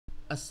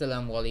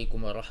Assalamu alaikum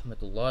wa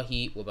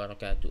rahmatullahi wa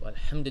barakatuh.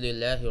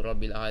 Alhamdulillahi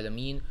rabbil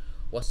alameen.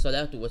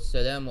 Wassalatu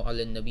wassalamu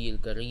ala nabi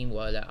al-kareem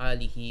wa ala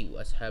alihi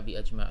wa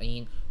ashabi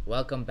ajma'een.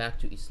 Welcome back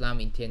to Islam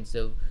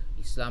Intensive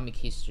Islamic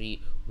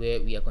History, where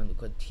we are going to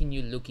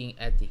continue looking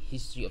at the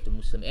history of the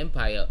Muslim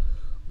Empire.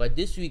 But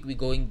this week we're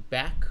going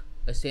back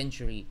a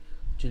century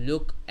to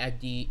look at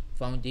the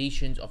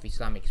foundations of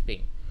Islamic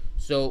Spain.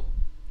 So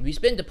we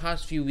spent the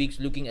past few weeks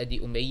looking at the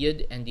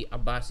Umayyad and the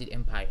Abbasid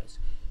empires.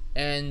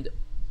 And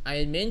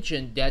I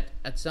mentioned that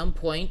at some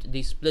point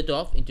they split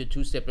off into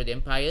two separate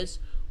empires,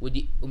 with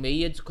the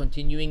Umayyads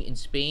continuing in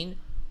Spain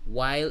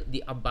while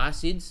the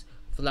Abbasids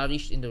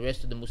flourished in the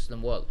rest of the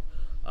Muslim world.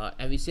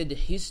 And we said the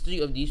history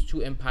of these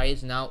two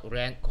empires now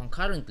ran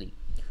concurrently.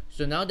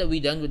 So now that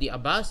we're done with the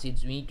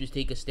Abbasids, we need to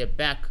take a step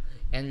back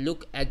and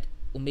look at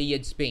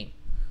Umayyad Spain.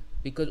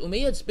 Because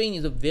Umayyad Spain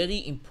is a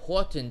very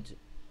important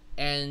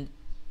and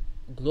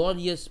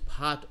glorious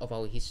part of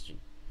our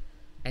history.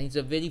 And it's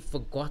a very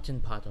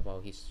forgotten part of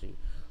our history.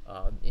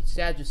 It's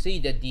sad to say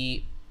that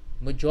the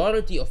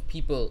majority of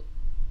people,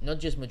 not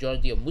just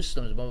majority of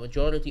Muslims, but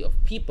majority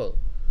of people,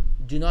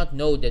 do not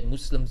know that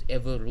Muslims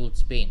ever ruled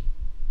Spain.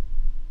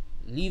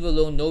 Leave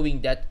alone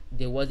knowing that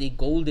there was a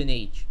golden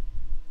age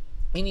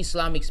in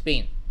Islamic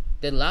Spain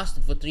that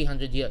lasted for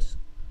 300 years.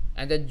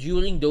 And that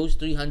during those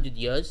 300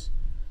 years,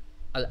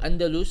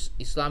 al-Andalus,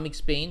 Islamic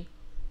Spain,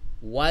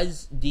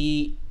 was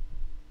the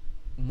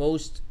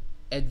most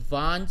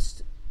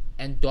advanced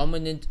and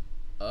dominant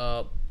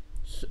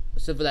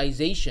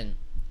civilization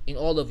in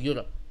all of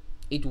Europe.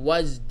 It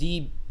was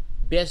the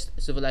best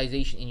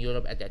civilization in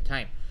Europe at that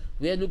time.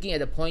 We are looking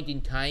at a point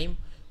in time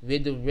where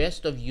the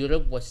rest of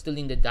Europe was still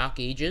in the Dark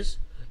Ages,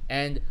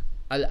 and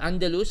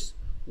Al-Andalus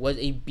was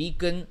a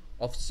beacon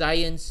of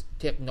science,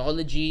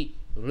 technology,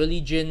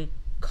 religion,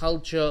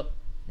 culture,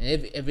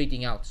 and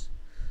everything else.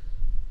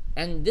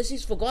 And this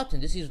is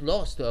forgotten, this is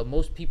lost.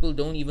 Most people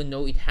don't even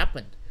know it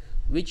happened,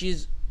 which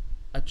is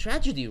a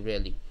tragedy,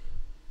 really.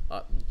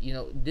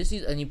 This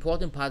is an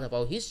important part of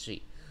our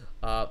history.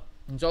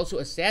 It's also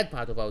a sad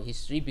part of our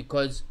history,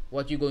 because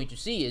what you're going to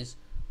see is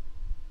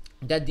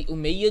that the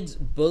Umayyads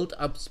built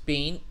up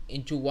Spain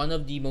into one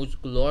of the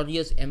most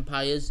glorious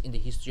empires in the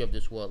history of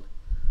this world.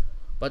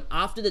 But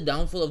after the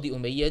downfall of the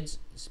Umayyads,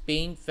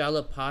 Spain fell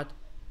apart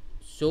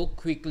so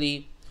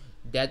quickly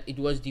that it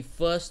was the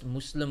first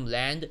Muslim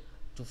land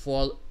to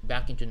fall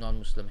back into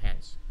non-Muslim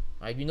hands.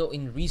 Right? We know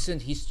in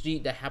recent history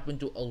that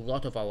happened to a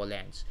lot of our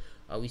lands.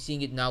 We're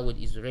seeing it now with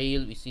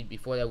Israel, we see it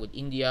before that with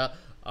India.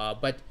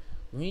 But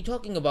when you're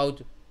talking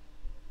about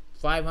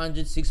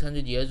 500,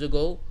 600 years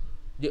ago,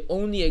 the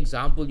only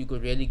example you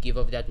could really give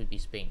of that would be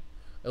Spain.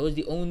 It was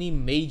the only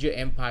major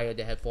empire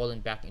that had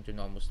fallen back into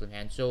non-Muslim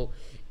hands. So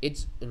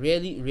it's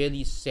really,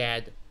 really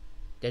sad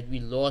that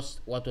we lost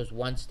what was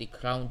once the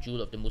crown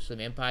jewel of the Muslim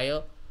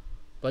empire.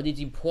 But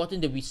it's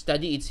important that we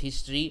study its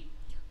history,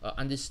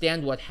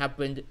 understand what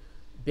happened,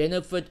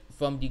 benefit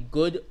from the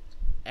good,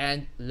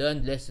 and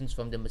learn lessons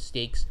from the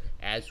mistakes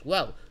as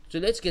well. So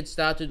let's get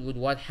started with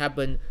what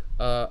happened.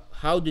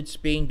 How did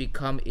Spain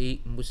become a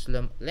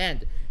Muslim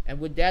land? And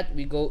with that,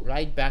 we go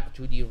right back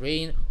to the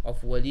reign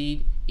of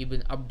Walid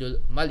ibn Abdul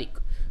Malik.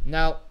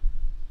 Now,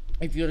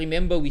 if you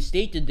remember, we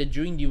stated that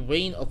during the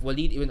reign of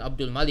Walid ibn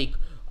Abdul Malik,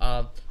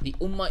 the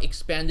Ummah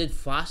expanded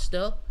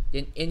faster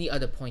than any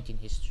other point in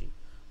history.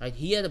 Right?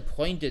 He had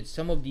appointed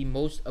some of the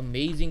most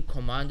amazing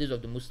commanders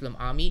of the Muslim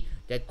army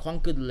that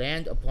conquered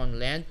land upon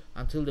land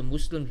until the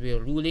Muslims were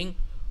ruling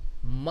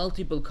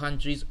multiple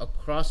countries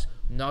across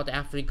North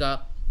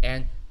Africa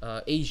and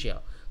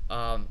Asia.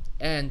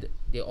 And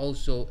they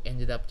also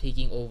ended up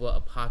taking over a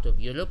part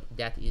of Europe,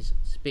 that is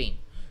Spain.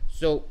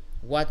 So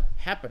what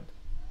happened?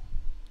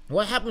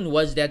 What happened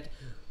was that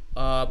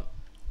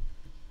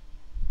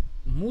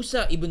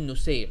Musa ibn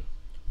Nusayr,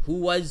 who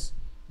was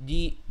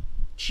the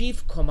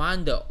chief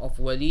commander of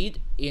Walid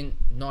in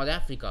North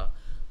Africa,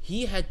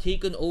 he had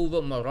taken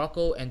over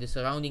Morocco and the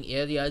surrounding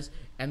areas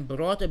and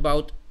brought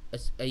about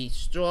a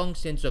strong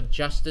sense of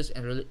justice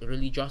and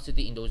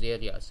religiosity in those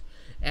areas.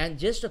 And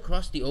just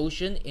across the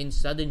ocean in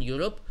southern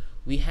Europe,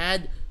 we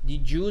had the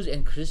Jews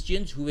and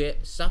Christians who were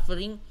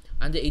suffering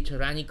under a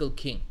tyrannical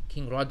king,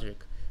 King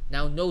Roderick.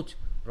 Now note,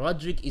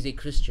 Roderick is a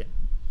Christian,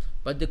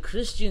 but the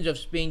Christians of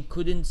Spain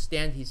couldn't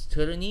stand his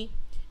tyranny,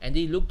 and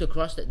they looked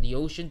across the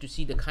ocean to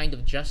see the kind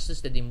of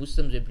justice that the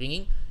Muslims were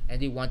bringing, and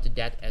they wanted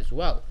that as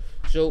well.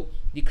 So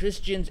the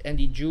Christians and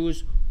the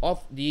Jews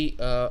of the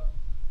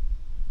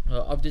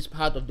of this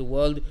part of the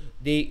world,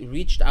 they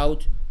reached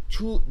out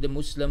to the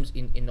Muslims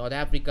in North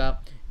Africa,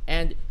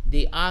 and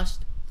they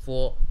asked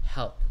for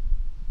help.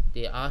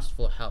 They asked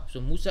for help. So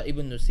Musa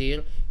ibn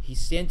Nusayr, he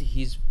sent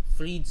his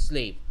freed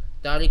slave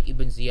Tariq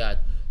ibn Ziyad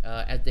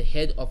at the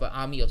head of an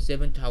army of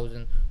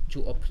 7,000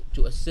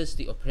 to assist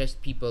the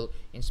oppressed people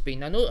in Spain.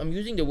 Now, note, I'm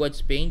using the word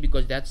Spain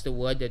because that's the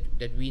word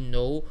that we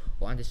know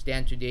or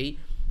understand today.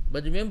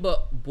 But remember,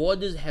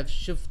 borders have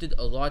shifted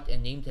a lot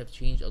and names have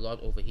changed a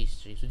lot over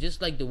history. So just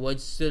like the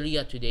word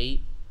Syria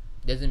today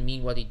doesn't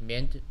mean what it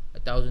meant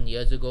 1,000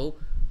 years ago,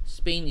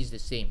 Spain is the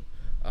same.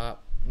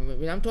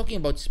 when I'm talking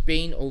about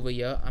Spain over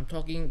here, I'm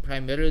talking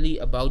primarily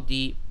about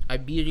the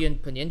Iberian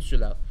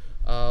Peninsula,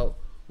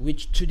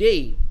 which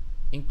today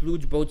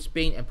includes both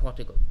Spain and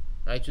Portugal.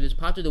 Right, so this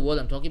part of the world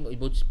I'm talking about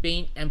both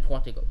Spain and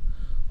Portugal.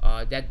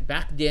 That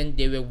back then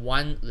they were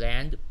one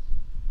land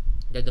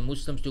that the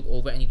Muslims took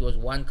over, and it was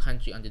one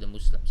country under the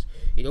Muslims.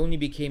 It only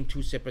became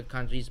two separate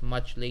countries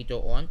much later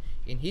on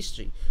in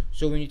history.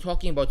 So when you're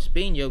talking about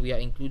Spain here, we are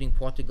including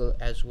Portugal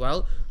as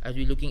well, as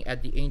we're looking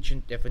at the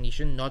ancient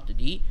definition, not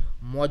the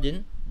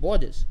modern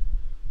borders,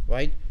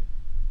 right?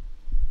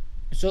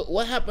 So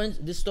what happens,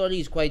 this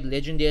story is quite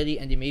legendary,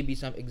 and there may be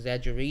some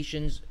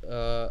exaggerations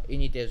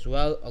in it as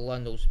well. Allah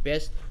knows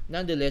best.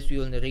 Nonetheless, we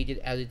will narrate it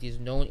as it is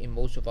known in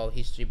most of our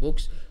history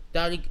books.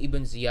 Tariq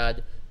ibn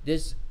Ziyad,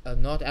 this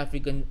North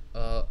African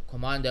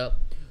commander,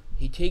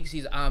 he takes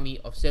his army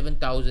of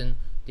 7,000,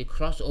 they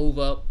cross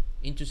over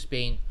into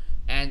Spain,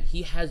 and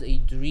he has a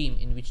dream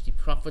in which the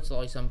Prophet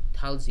ﷺ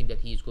tells him that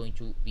he is going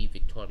to be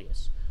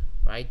victorious,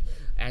 right?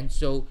 And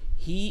so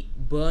he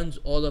burns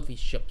all of his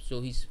ships,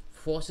 so his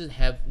forces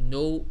have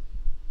no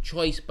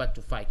choice but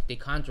to fight. They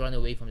can't run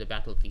away from the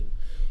battlefield,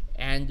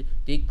 and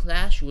they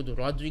clash with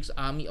Roderick's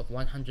army of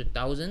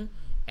 100,000,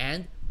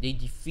 and they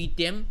defeat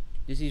them.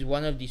 This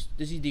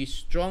is the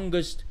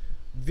strongest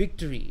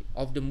victory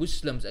of the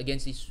Muslims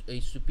against a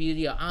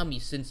superior army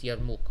since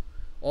Yarmouk,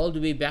 all the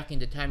way back in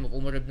the time of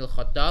Umar ibn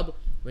al-Khattab,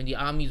 when the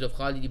armies of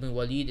Khalid ibn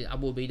Walid and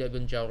Abu Ubaidah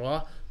ibn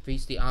Jarrah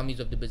faced the armies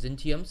of the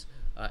Byzantiums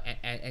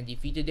and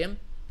defeated them.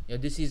 You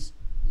know, this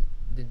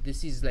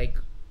is like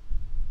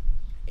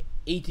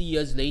 80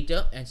 years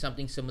later, and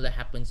something similar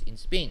happens in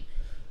Spain.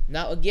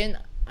 Now again,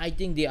 I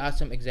think there are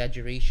some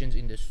exaggerations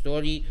in the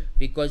story,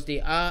 because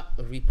there are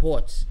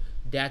reports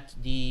that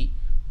the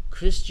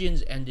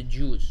Christians and the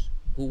Jews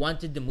who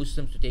wanted the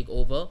Muslims to take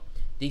over,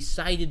 they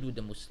sided with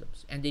the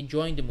Muslims and they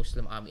joined the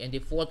Muslim army and they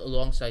fought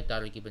alongside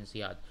Tariq ibn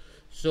Ziyad.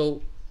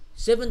 So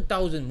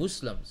 7,000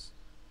 Muslims,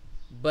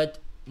 but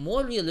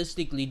more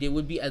realistically there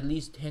would be at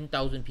least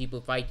 10,000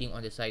 people fighting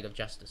on the side of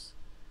justice,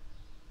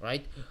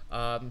 right?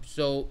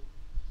 So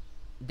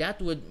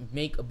that would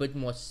make a bit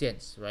more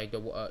sense, right?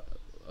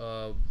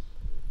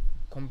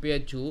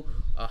 Compared to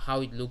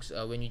how it looks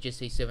when you just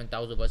say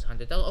 7,000 versus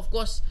 100,000. Of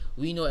course,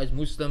 we know as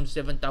Muslims,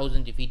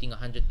 7,000 defeating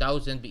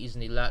 100,000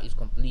 bi-iznillah is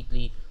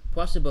completely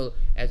possible,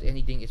 as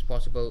anything is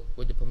possible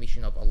with the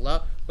permission of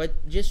Allah.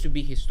 But just to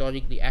be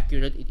historically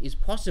accurate, it is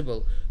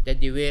possible that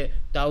there were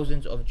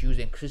thousands of Jews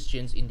and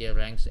Christians in their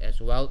ranks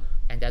as well,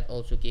 and that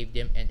also gave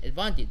them an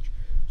advantage.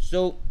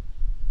 So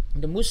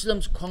the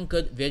Muslims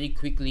conquered very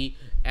quickly,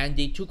 and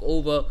they took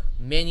over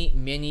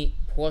many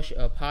parts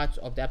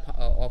of that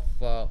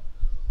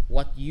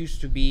what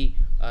used to be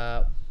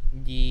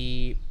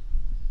the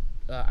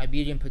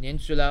Iberian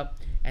Peninsula,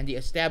 and they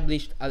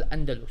established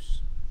al-Andalus.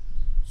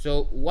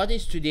 So what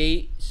is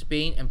today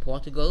Spain and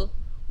Portugal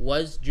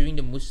was during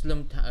the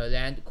Muslim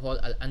land called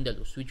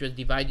al-Andalus, which was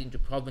divided into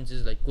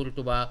provinces like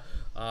Cordoba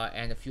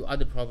and a few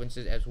other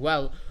provinces as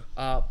well.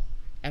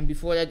 And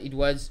before that, it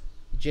was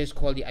just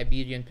called the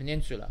Iberian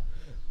Peninsula.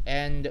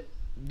 And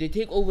they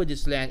take over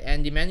this land,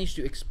 and they managed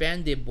to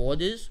expand their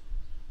borders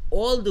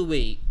all the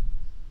way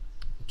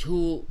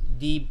to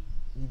the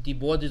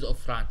borders of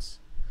France.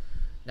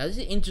 Now this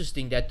is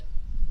interesting, that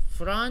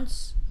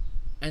France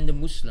and the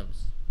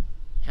Muslims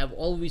have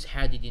always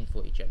had it in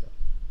for each other.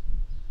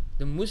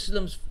 The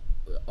Muslims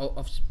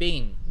of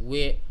Spain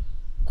were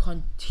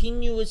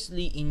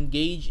continuously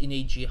engaged in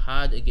a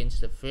jihad against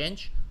the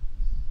French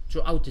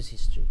throughout this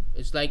history.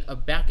 It's like a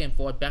back and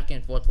forth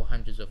for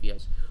hundreds of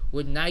years,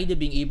 with neither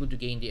being able to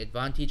gain the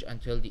advantage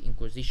until the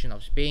Inquisition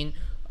of Spain,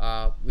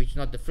 which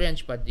not the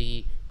French but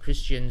the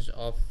Christians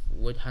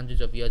would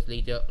hundreds of years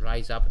later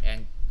rise up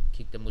and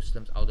kick the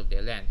Muslims out of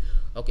their land.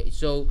 Okay,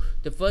 so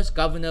the first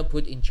governor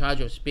put in charge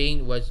of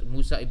Spain was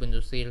Musa ibn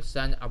Nusair's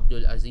son,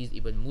 Abdul Aziz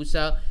ibn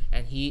Musa,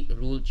 and he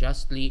ruled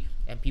justly,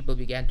 and people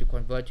began to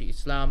convert to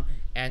Islam,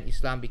 and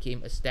Islam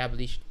became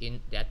established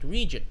in that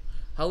region.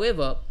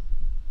 However,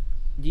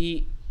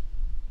 the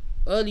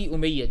early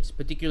Umayyads,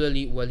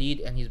 particularly Walid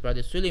and his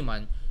brother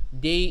Suleiman,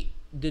 they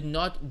did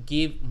not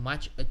give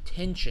much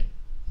attention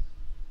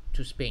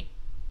to Spain.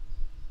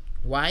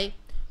 Why?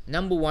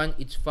 Number one,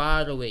 it's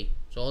far away.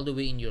 It's all the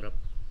way in Europe,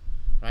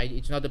 right?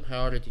 It's not a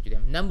priority to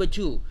them. Number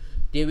two,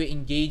 they were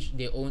engaged in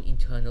their own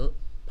internal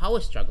power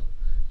struggle.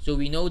 So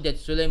we know that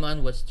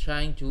Walid was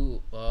trying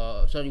to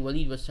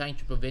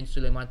prevent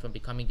Suleiman from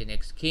becoming the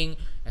next king,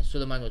 and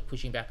Suleiman was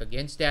pushing back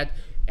against that.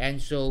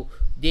 And so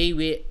they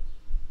were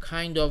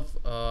kind of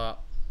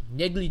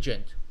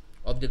negligent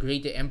of the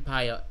greater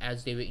empire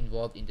as they were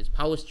involved in this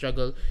power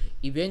struggle.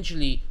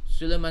 Eventually,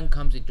 Suleiman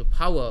comes into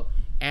power,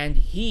 and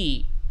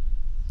he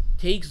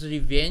takes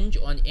revenge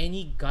on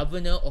any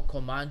governor or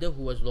commander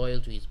who was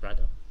loyal to his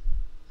brother.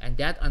 And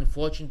that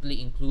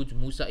unfortunately includes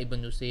Musa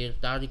ibn Nusair,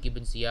 Tariq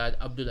ibn Ziyad,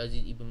 Abdul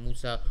Aziz ibn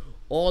Musa.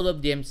 All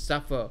of them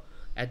suffer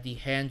at the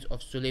hands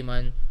of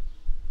Suleiman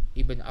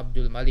ibn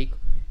Abdul Malik,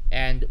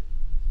 and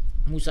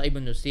Musa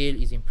ibn Nusair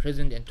is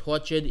imprisoned and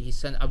tortured. His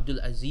son Abdul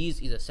Aziz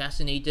is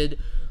assassinated.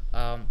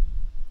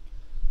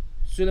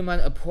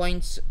 Suleiman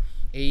appoints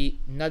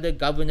another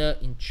governor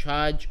in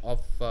charge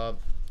of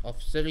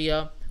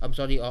Syria. I'm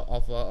sorry,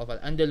 of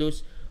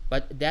al-Andalus,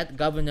 but that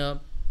governor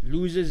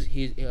loses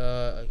his.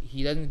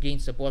 He doesn't gain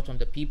support from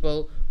the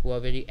people, who are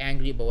very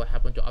angry about what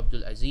happened to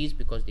Abdul Aziz,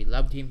 because they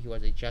loved him. He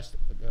was a just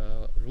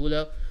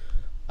ruler,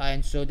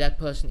 and so that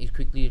person is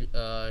quickly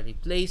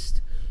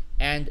replaced,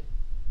 and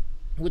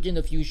within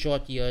a few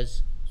short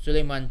years,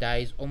 Suleiman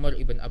dies. Omar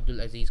ibn Abdul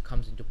Aziz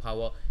comes into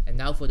power, and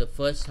now for the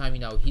first time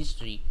in our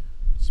history,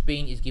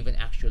 Spain is given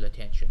actual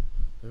attention.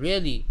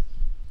 Really,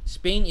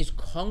 Spain is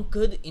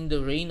conquered in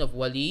the reign of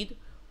Walid,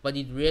 but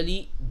it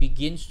really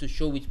begins to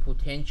show its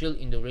potential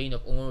in the reign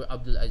of Umar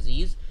Abdul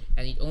Aziz,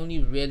 and it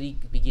only really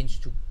begins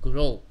to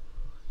grow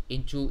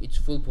into its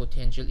full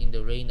potential in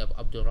the reign of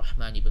Abdul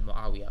Rahman ibn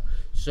Muawiyah.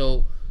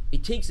 So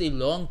it takes a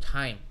long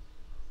time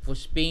for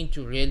Spain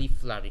to really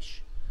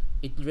flourish.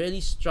 It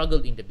really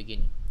struggled in the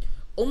beginning.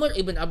 Umar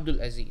ibn Abdul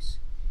Aziz,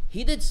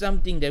 he did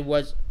something that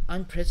was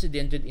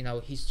unprecedented in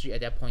our history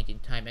at that point in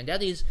time, and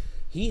that is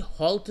he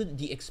halted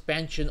the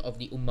expansion of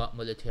the Ummah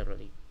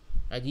militarily.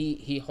 Right?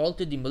 He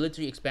halted the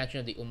military expansion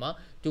of the Ummah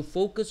to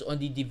focus on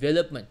the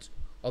development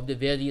of the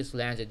various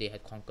lands that they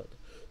had conquered.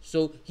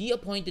 So he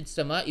appointed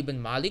Sama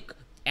ibn Malik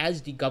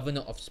as the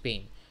governor of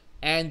Spain,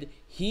 and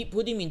he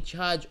put him in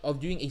charge of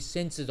doing a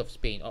census of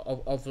Spain,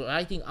 of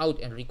writing out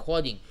and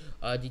recording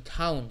the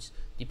towns,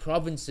 the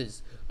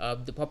provinces,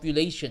 the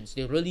populations,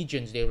 their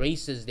religions, their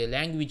races, their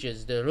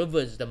languages, the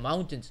rivers, the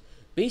mountains,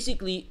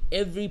 basically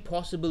every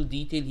possible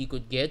detail he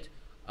could get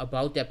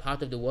about that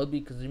part of the world,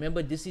 because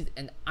remember, this is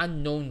an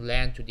unknown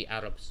land to the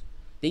Arabs.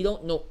 They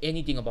don't know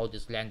anything about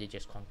this land they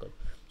just conquered.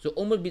 So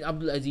Umar bin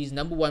Abdul Aziz,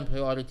 number one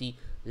priority,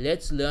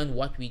 let's learn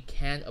what we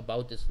can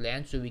about this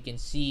land so we can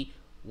see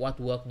what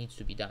work needs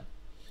to be done.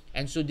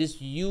 And so this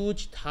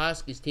huge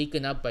task is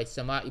taken up by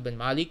Sama ibn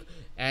Malik,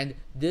 and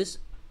this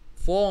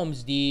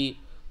forms the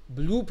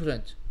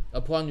blueprint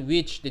upon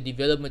which the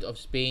development of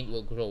Spain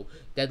will grow.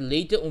 That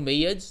later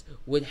Umayyads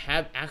would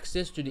have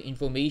access to the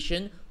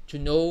information to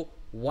know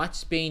what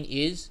Spain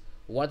is,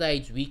 what are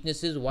its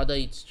weaknesses, what are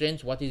its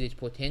strengths, what is its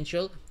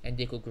potential, and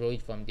they could grow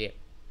it from there.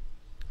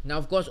 Now,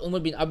 of course, Umar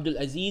bin Abdul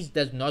Aziz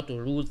does not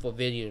rule for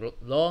very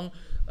long.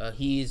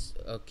 He is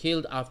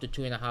killed after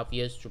 2.5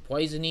 years through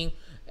poisoning,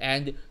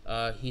 and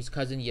his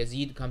cousin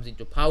Yazid comes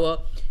into power.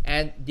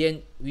 And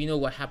then we know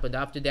what happened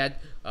after that,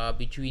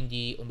 between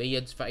the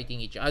Umayyads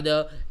fighting each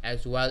other,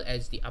 as well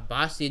as the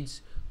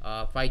Abbasids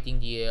fighting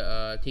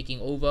the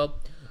taking over.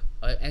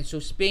 And so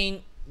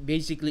Spain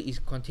basically is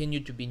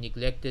continued to be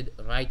neglected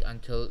right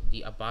until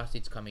the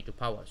Abbasids come into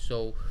power.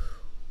 So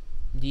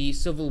the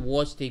civil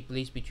wars take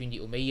place between the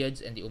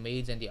Umayyads and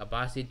the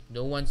Abbasids.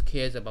 No one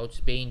cares about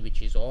Spain,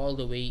 which is all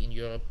the way in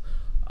Europe.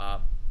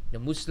 The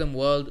Muslim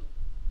world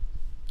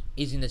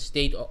is in a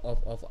state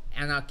of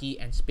anarchy,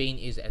 and Spain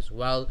is as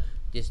well.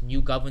 These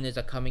new governors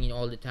are coming in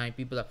all the time.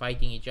 People are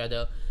fighting each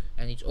other,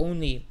 and it's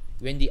only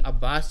when the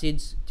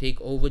Abbasids take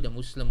over the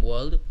Muslim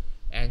world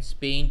and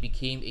Spain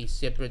became a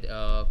separate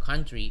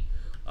country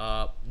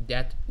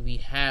that we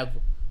have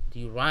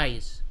the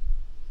rise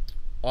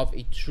of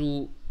a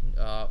true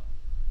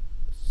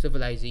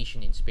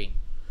civilization in Spain.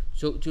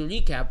 So to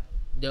recap,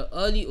 the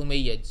early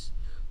Umayyads,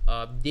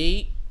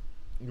 they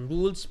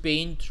ruled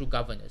Spain through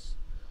governors,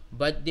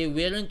 but they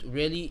weren't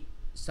really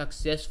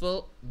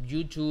successful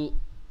due to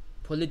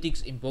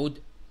politics in both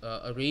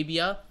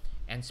Arabia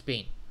and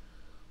Spain.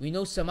 We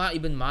know Sama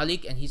ibn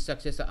Malik and his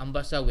successor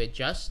Ambassa were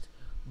just,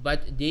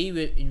 but they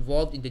were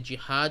involved in the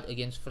jihad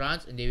against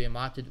France, and they were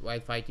martyred while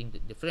fighting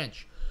the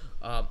French.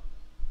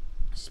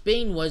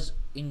 Spain was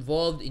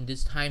involved in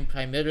this time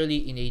primarily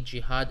in a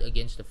jihad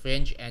against the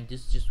French, and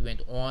this just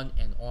went on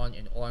and on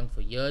and on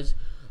for years.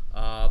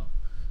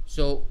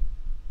 So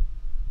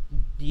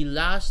the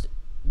last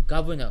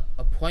governor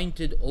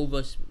appointed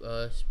over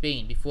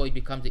Spain before it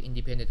becomes an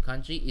independent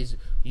country is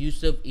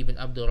Yusuf ibn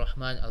Abdul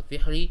Rahman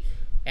al-Fihri,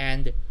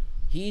 and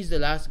he is the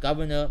last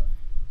governor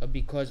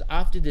because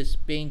after this,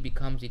 Spain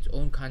becomes its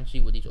own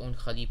country with its own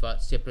Khalifa,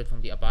 separate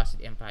from the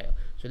Abbasid Empire.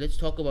 So let's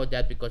talk about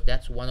that, because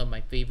that's one of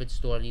my favorite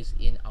stories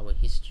in our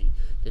history.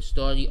 The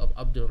story of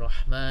Abdul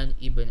Rahman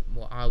ibn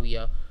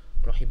Muawiyah,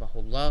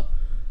 rahimahullah.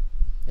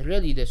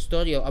 Really, the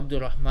story of Abdul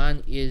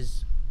Rahman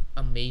is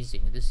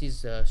amazing. This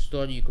is a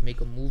story you could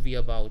make a movie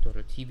about or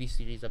a TV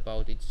series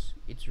about.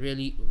 It's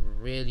really,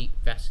 really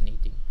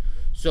fascinating.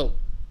 So,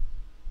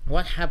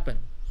 what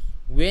happened?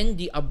 When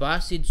the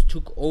Abbasids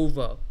took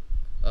over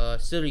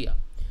Syria,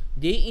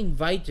 they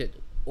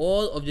invited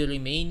all of the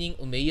remaining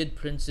Umayyad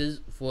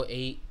princes for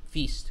a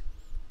feast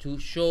to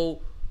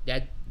show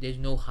that there's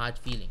no hard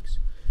feelings,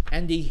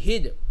 and they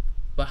hid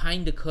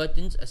behind the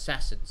curtains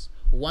assassins,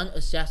 one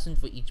assassin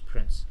for each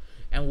prince.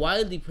 And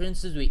while the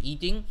princes were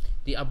eating,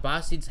 the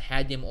Abbasids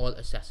had them all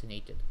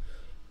assassinated.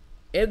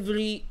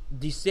 Every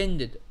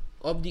descendant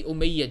of the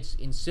Umayyads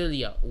in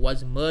Syria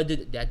was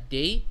murdered that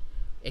day,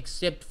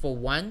 except for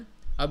one,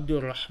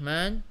 Abdul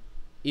Rahman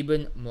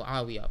ibn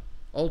Muawiyah,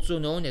 also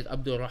known as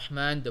Abdul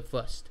Rahman the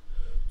First.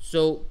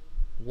 So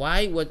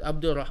why was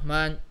Abdul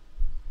Rahman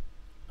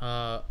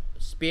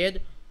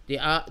spared?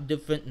 There are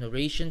different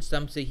narrations.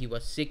 Some say he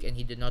was sick and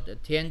he did not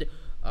attend.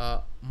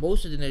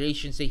 Most of the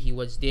narrations say he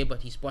was there,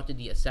 but he spotted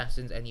the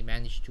assassins and he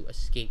managed to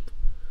escape.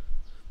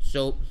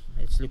 So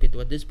let's look at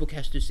what this book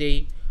has to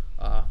say.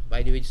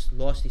 By the way, it's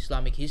Lost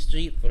Islamic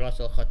History, Firas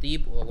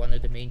al-Khatib, or one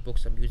of the main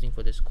books I'm using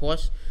for this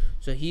course.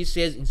 So he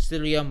says, in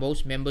Syria,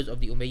 most members of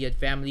the Umayyad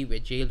family were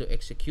jailed or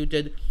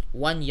executed.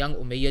 One young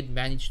Umayyad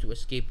managed to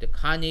escape the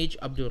carnage.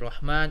 Abdul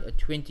Rahman, a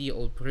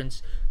 20-year-old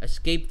prince,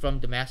 escaped from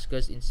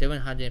Damascus in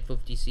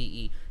 750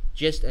 CE,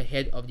 just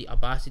ahead of the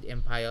Abbasid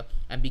Empire,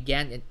 and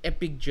began an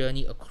epic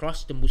journey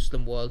across the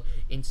Muslim world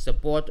in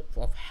search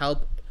of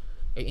help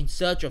and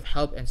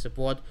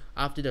support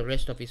after the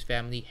rest of his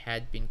family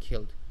had been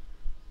killed.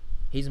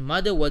 His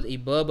mother was a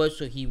Berber,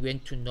 so he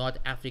went to North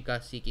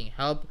Africa seeking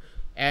help,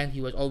 and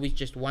he was always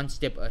just one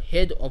step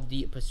ahead of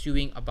the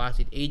pursuing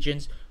Abbasid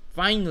agents.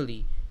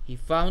 Finally, he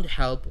found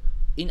help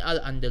in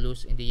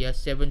al-Andalus in the year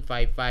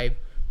 755,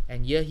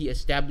 and here he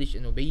established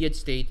an Umayyad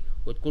state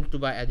with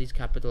Qurtuba as his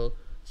capital,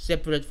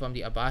 separate from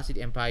the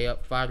Abbasid Empire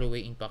far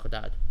away in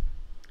Baghdad.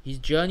 His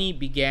journey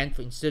began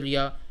in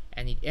Syria,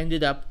 and it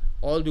ended up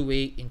all the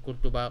way in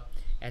Qurtuba,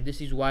 and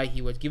this is why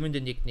he was given the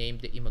nickname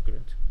the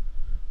Immigrant.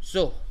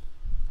 So,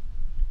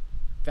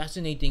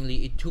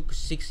 fascinatingly, it took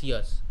 6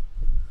 years.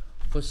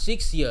 For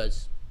 6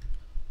 years,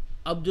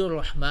 Abdul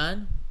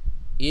Rahman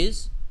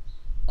is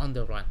on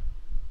the run.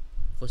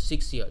 For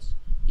 6 years,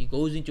 he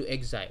goes into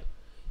exile.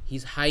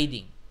 He's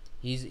hiding.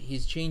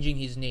 He's changing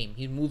his name.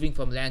 He's moving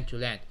from land to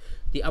land.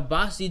 The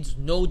Abbasids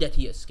know that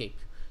he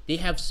escaped. They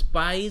have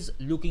spies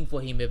looking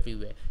for him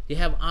everywhere. They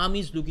have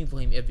armies looking for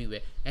him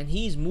everywhere. And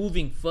he's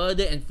moving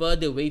further and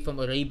further away from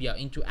Arabia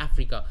into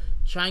Africa,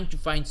 trying to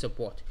find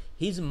support.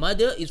 His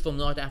mother is from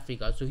North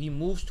Africa, so he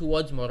moves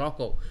towards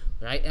Morocco,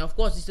 right? And of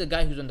course, this is a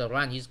guy who's on the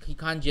run. He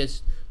can't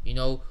just,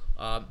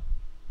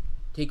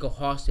 take a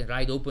horse and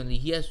ride openly.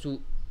 He has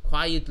to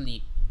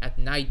quietly, at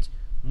night,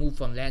 move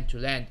from land to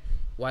land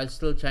while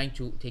still trying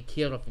to take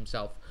care of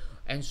himself.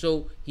 And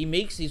so he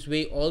makes his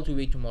way all the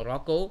way to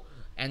Morocco,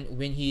 and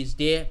when he is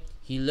there,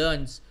 he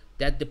learns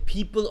that the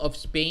people of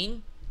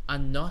Spain are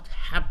not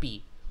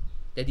happy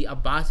that the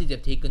Abbasids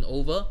have taken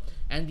over,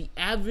 and the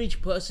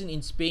average person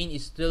in Spain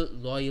is still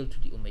loyal to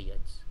the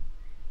Umayyads.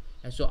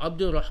 And so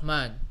Abdul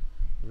Rahman,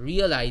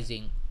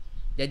 realizing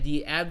that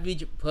the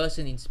average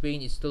person in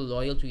Spain is still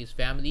loyal to his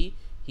family,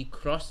 he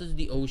crosses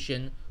the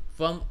ocean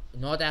from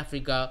North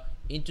Africa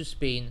into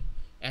Spain,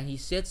 and he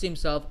sets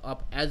himself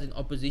up as an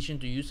opposition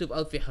to Yusuf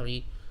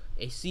al-Fihri.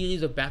 A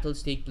series of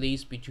battles take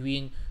place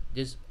between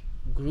this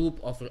group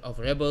of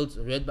rebels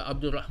led by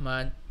Abdul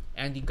Rahman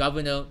and the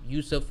governor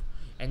Yusuf,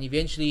 and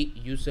eventually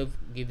Yusuf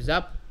gives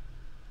up.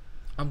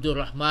 Abdul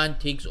Rahman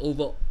takes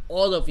over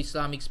all of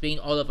Islamic Spain,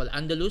 all of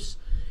al-Andalus,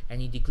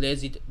 and he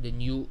declares it the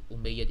new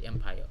Umayyad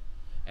Empire.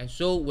 And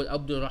so with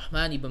Abdul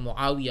Rahman ibn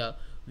Muawiyah,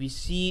 we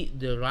see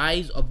the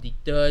rise of the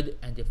third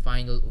and the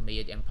final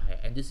Umayyad Empire,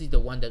 and this is the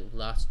one that will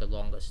last the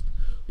longest.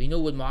 We know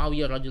with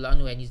Muawiyah radiallahu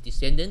anhu and his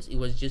descendants, it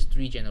was just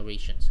 3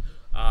 generations.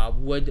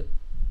 With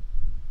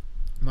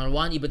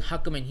Marwan ibn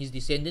Hakam and his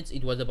descendants,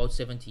 it was about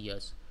 70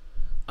 years.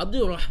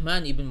 Abdul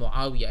Rahman ibn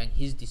Muawiyah and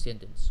his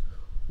descendants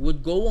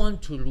would go on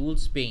to rule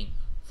Spain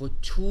for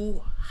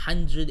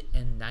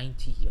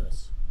 290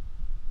 years.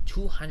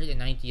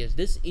 290 years.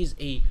 This is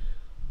a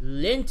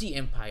lengthy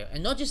empire,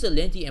 and not just a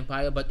lengthy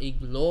empire, but a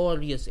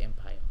glorious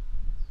empire.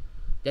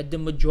 That the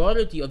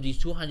majority of these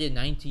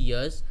 290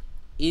 years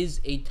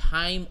is a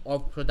time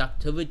of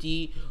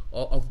productivity,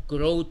 or of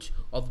growth,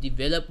 of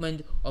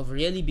development, of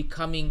really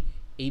becoming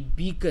a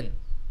beacon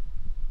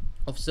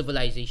of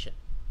civilization.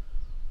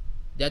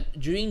 That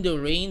during the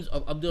reigns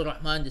of Abdul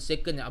Rahman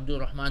II and Abdul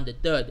Rahman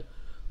III,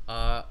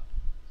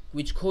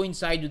 which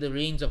coincide with the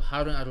reigns of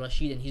Harun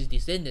al-Rashid and his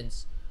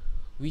descendants,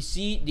 we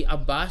see the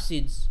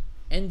Abbasids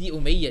and the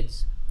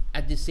Umayyads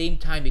at the same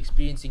time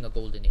experiencing a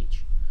golden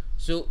age.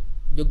 So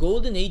the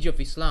golden age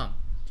of Islam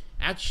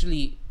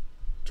actually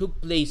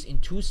took place in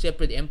 2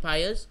 separate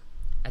empires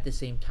at the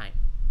same time.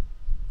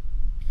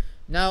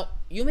 Now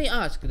you may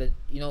ask that,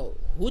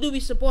 who do we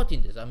support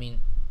in this? I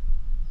mean,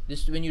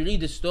 when you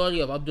read the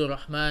story of Abdul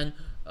Rahman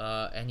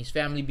and his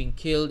family being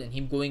killed and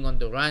him going on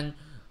the run,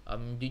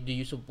 do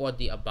you support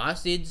the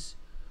Abbasids,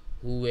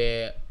 who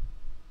were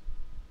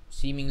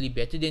seemingly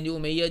better than the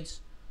Umayyads,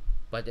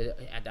 but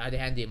at the other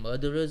hand they're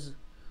murderers?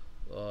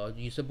 Do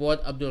you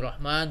support Abdul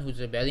Rahman, who's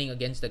rebelling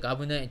against the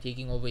governor and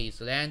taking over his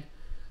land?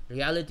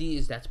 Reality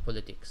is that's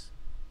politics.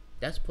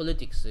 That's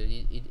politics.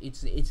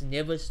 It's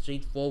never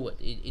straightforward.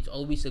 It's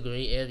always a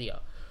gray area.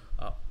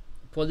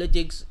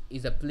 Politics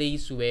is a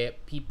place where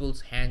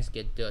people's hands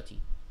get dirty.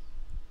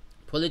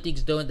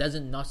 Politics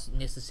doesn't not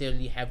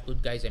necessarily have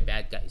good guys and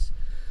bad guys.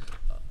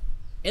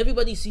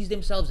 Everybody sees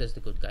themselves as the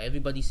good guy.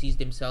 Everybody sees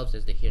themselves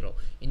as the hero.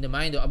 In the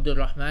mind of Abdul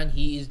Rahman,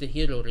 he is the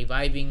hero,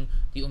 reviving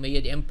the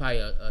Umayyad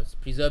Empire,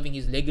 preserving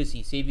his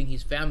legacy, saving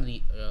his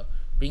family,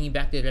 bringing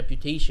back their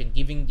reputation,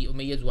 giving the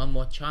Umayyads one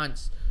more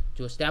chance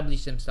to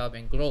establish themselves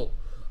and grow,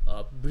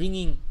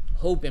 bringing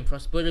hope and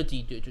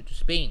prosperity to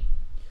Spain.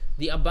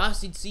 The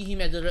Abbasids see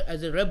him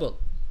as a rebel,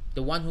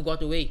 the one who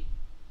got away,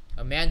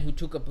 a man who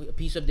took a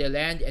piece of their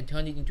land and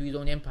turned it into his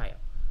own empire.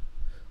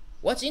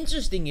 What's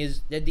interesting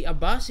is that the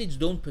Abbasids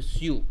don't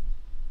pursue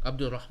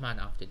Abdul Rahman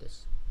after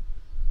this.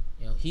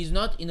 He's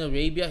not in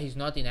Arabia, he's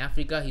not in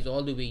Africa, he's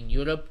all the way in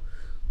Europe.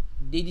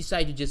 They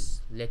decide to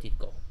just let it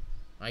go.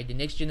 Right? The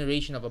next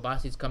generation of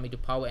Abbasids come into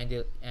power,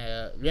 and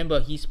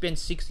remember, he spent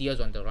 6 years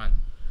on the run.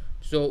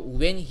 So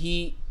when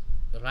he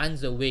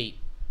runs away,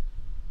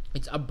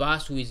 it's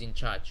Abbas who is in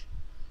charge.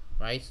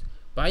 Right?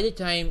 By the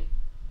time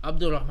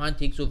Abdul Rahman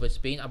takes over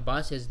Spain,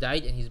 Abbas has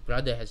died and his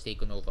brother has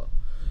taken over.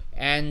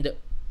 And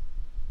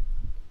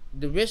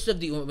the rest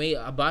of the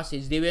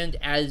Abbasids, they weren't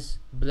as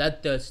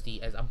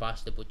bloodthirsty as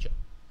Abbas the Butcher.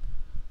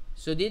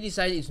 So they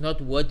decided it's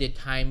not worth their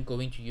time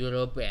going to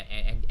Europe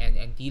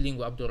and dealing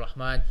with Abdul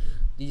Rahman.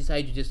 They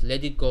decided to just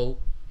let it go,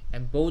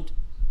 and both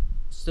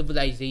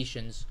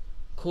civilizations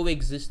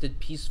coexisted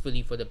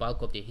peacefully for the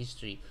bulk of their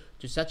history,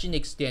 to such an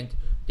extent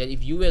that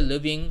if you were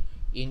living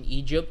in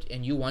Egypt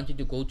and you wanted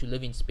to go to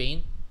live in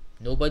Spain,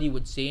 nobody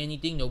would say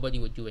anything, nobody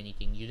would do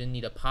anything. You didn't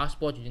need a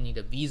passport, you didn't need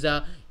a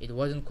visa, it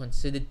wasn't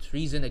considered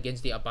treason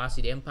against the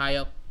Abbasid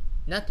Empire,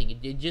 nothing.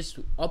 It just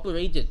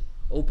operated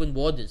open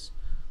borders,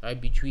 right,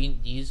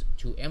 between these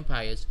two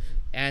empires.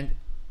 And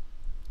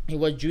it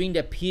was during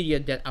that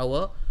period that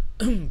our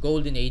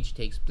golden age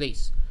takes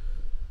place.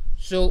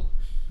 So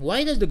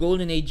why does the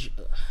golden age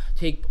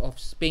of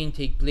Spain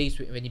take place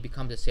when it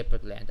becomes a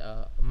separate land?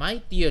 My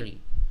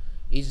theory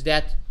is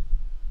that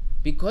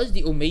because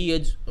the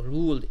Umayyads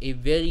ruled a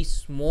very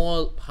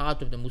small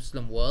part of the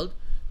Muslim world,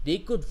 they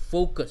could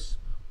focus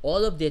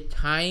all of their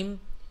time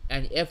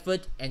and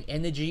effort and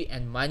energy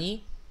and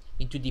money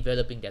into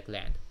developing that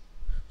land.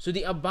 So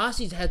the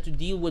Abbasids had to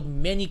deal with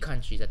many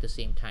countries at the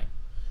same time.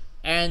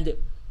 And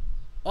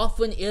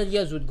often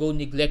areas would go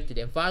neglected,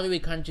 and faraway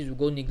countries would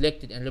go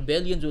neglected, and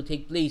rebellions will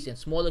take place, and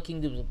smaller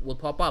kingdoms will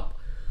pop up.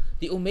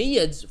 The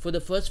Umayyads, for the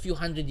first few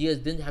hundred years,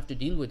 didn't have to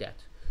deal with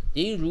that.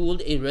 They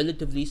ruled a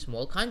relatively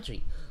small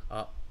country.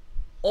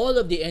 All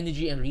of the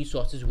energy and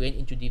resources went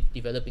into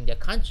developing their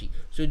country.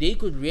 So they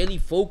could really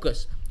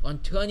focus on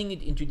turning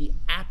it into the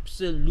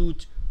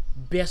absolute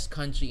best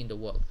country in the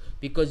world,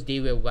 because they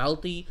were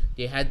wealthy,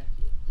 they had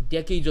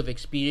decades of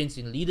experience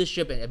in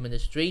leadership and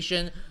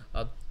administration.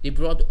 They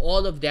brought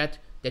all of that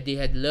they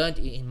had learned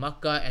in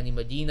Makkah and in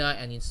Medina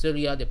and in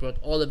Syria. They brought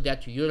all of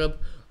that to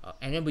Europe.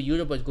 And remember,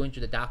 Europe was going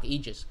through the Dark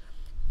Ages.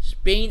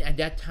 Spain at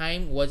that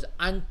time was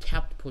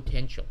untapped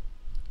potential.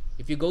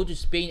 If you go to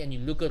Spain and you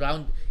look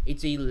around,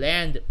 it's a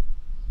land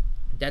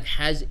that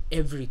has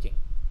everything.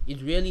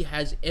 It really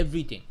has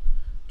everything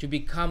to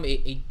become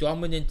a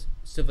dominant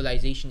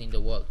civilization in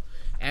the world.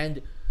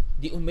 And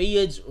the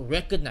Umayyads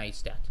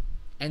recognized that,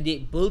 and they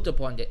built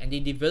upon that, and they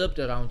developed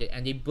around it,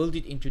 and they built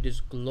it into this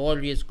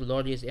glorious,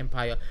 glorious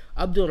empire.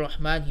 Abdul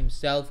Rahman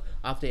himself,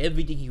 after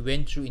everything he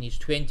went through in his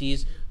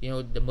 20s,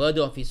 the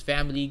murder of his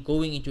family,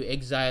 going into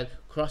exile,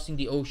 crossing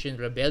the ocean,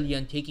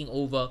 rebellion, taking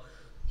over,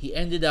 he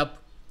ended up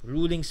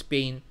ruling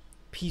Spain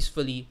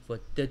peacefully for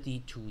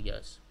 32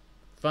 years.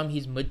 From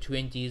his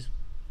mid-20s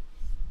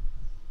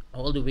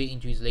all the way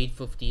into his late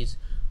 50s,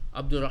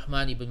 Abdul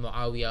Rahman ibn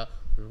Muawiyah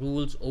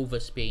rules over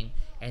Spain,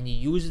 and he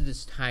uses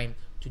this time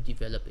to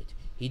develop it.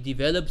 He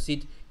develops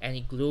it, and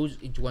it grows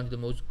into one of the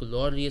most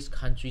glorious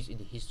countries in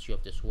the history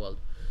of this world.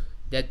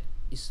 That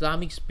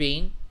Islamic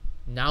Spain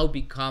now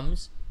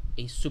becomes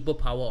a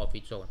superpower of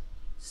its own,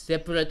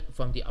 separate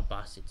from the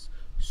Abbasids.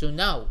 So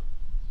now,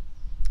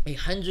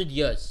 100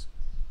 years,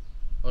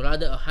 or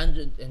rather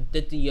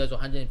 130 years or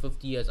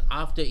 150 years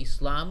after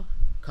Islam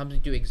comes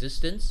into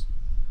existence,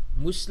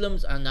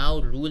 Muslims are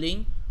now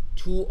ruling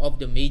two of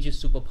the major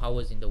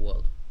superpowers in the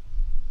world,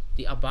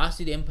 the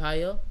Abbasid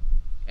Empire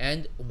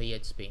and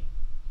Umayyad Spain,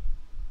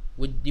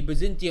 with the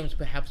Byzantiums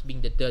perhaps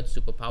being the third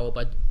superpower.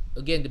 But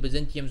again, the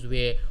Byzantiums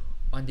were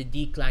on the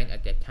decline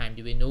at that time.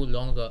 They were no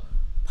longer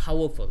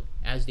powerful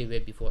as they were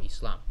before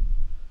Islam.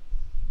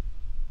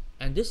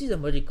 And this is a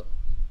miracle.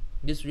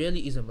 This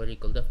really is a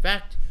miracle. The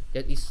fact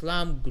that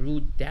Islam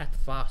grew that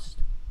fast,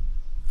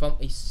 from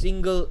a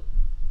single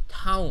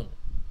town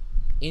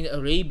in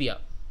Arabia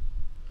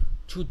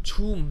to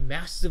two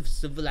massive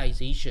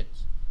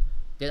civilizations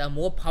that are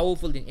more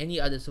powerful than any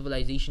other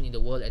civilization in the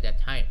world at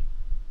that time,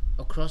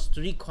 across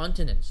 3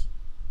 continents.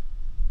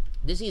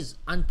 This is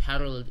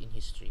unparalleled in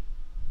history.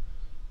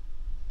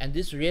 And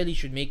this really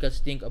should make us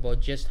think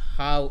about just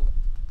how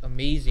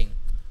amazing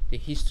the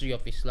history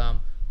of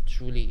Islam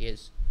truly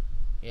is.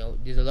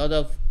 There's a lot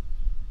of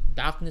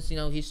darkness in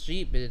our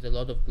history, but there's a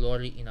lot of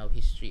glory in our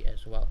history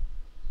as well.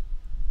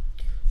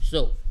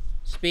 So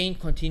Spain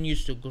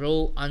continues to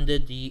grow under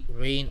the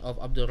reign of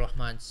Abdul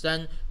Rahman's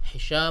son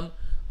Hisham.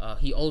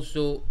 He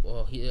also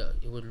he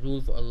would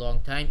rule for a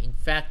long time. In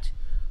fact,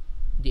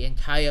 the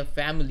entire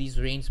family's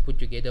reigns put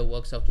together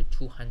works out to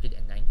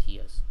 290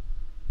 years.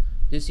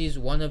 This is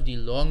one of the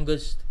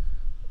longest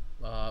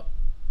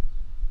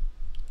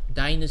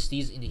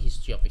dynasties in the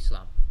history of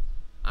Islam.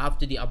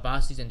 After the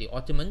Abbasids and the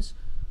Ottomans,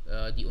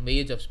 the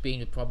Umayyads of Spain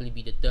would probably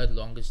be the third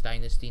longest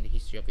dynasty in the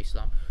history of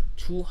Islam.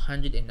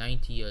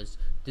 290 years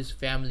this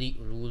family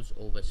rules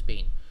over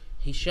Spain.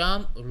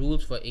 Hisham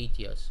rules for 8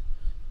 years,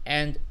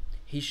 and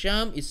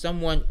Hisham is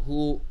someone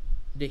who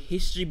the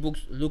history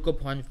books look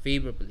upon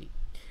favorably,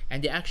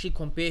 and they actually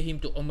compare him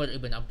to Umar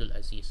ibn Abdul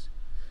Aziz.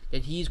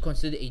 That he is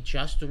considered a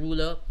just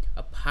ruler,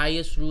 a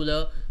pious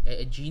ruler,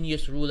 a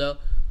genius ruler,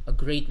 a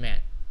great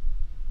man.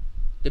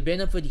 The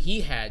benefit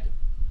he had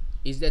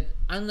is that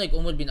unlike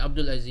Umar bin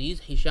Abdul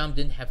Aziz, Hisham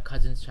didn't have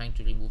cousins trying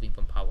to remove him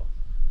from power.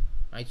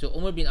 Right? So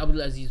Umar bin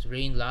Abdul Aziz's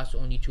reign lasts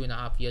only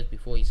 2.5 years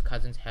before his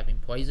cousins have him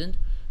poisoned.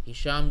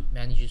 Hisham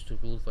manages to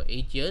rule for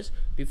 8 years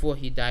before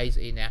he dies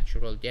a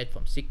natural death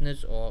from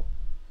sickness, or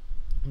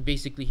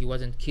basically he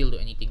wasn't killed or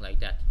anything like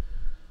that.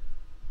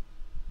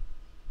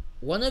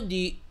 One of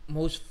the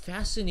most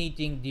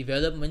fascinating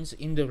developments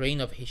in the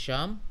reign of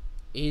Hisham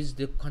is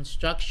the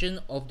construction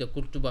of the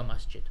Qurtuba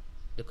Masjid,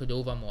 the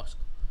Cordova Mosque.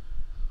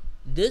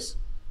 This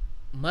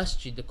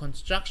masjid, the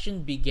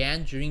construction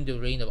began during the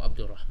reign of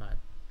Abdul Rahman,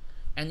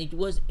 and it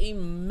was a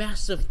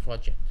massive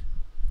project.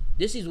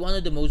 This is one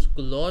of the most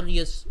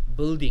glorious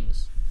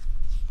buildings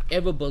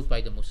ever built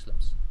by the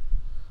Muslims.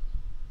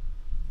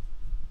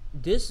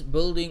 This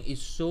building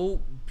is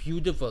so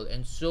beautiful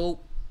and so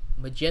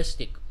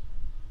majestic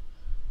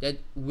that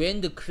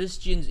when the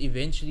Christians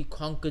eventually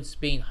conquered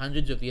Spain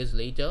hundreds of years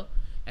later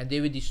and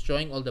they were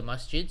destroying all the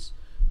masjids,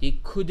 they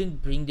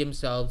couldn't bring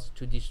themselves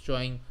to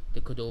destroying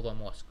the Cordova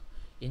Mosque.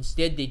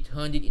 Instead, they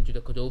turned it into the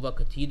Cordova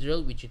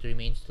Cathedral, which it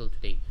remains till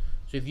today.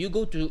 So if you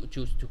go to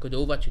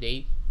Cordova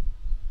today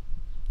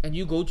and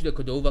you go to the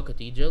Cordova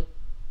Cathedral,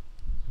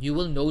 you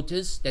will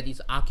notice that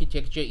its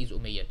architecture is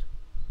Umayyad.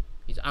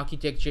 Its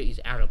architecture is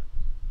Arab.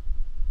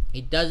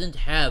 It doesn't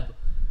have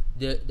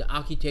the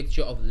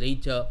architecture of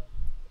later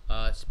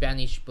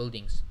Spanish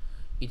buildings.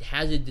 It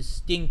has a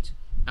distinct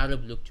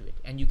Arab look to it,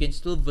 and you can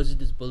still visit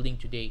this building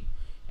today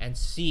and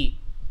see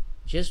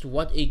just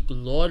what a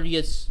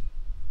glorious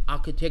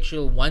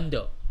architectural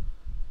wonder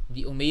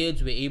the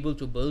Umayyads were able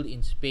to build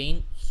in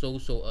Spain so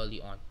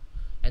early on.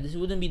 And this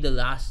wouldn't be the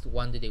last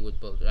one that they would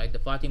build, right? The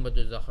Fatima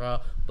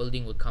al-Zahra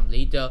building would come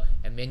later,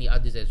 and many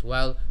others as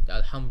well, the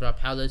Alhambra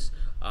Palace,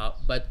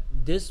 but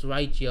this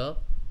right here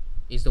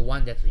is the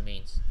one that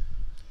remains.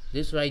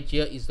 This right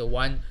here is the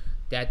one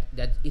that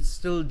is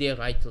still there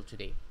right till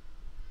today.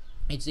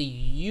 It's a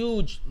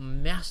huge,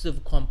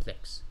 massive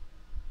complex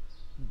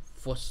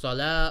for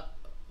Salah,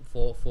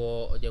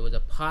 for there was a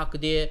park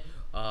there,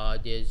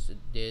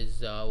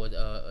 there's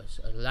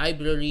a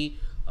library,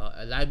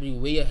 a library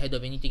way ahead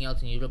of anything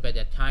else in Europe at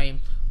that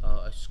time,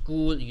 a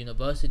school, a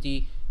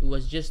university. It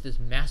was just this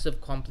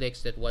massive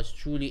complex that was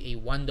truly a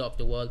wonder of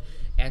the world,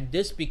 and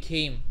this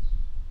became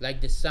like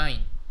the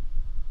sign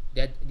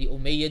that the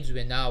Umayyads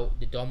were now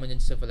the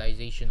dominant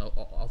civilization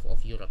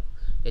of Europe,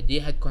 that they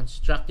had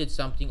constructed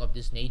something of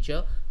this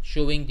nature,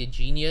 showing their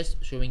genius,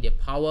 showing their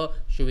power,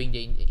 showing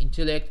their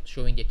intellect,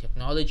 showing their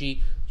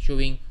technology,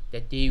 showing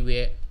that they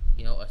were,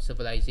 a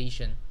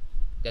civilization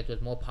that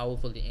was more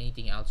powerful than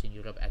anything else in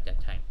Europe at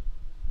that time.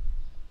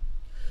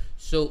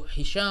 So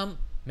Hisham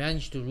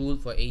managed to rule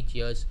for 8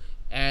 years,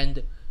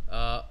 and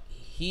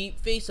he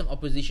faced some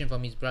opposition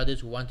from his brothers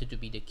who wanted to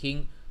be the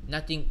king.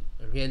 Nothing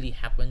really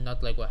happened,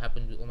 not like what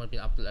happened with Umar bin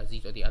Abdul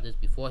Aziz or the others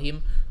before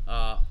him.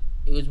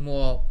 It was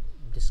more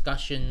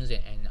discussions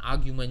and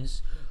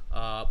arguments,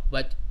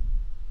 but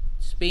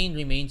Spain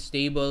remained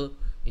stable.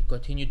 It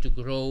continued to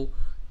grow,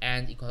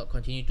 and it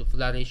continued to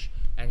flourish,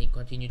 and it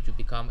continued to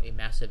become a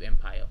massive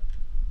empire.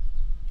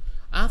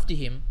 After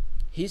him,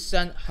 his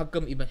son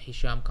Hakam ibn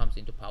Hisham comes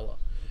into power,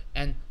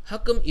 and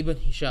Hakam ibn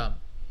Hisham,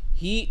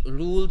 he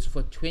rules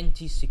for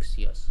 26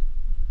 years,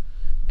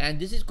 and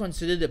this is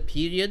considered a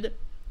period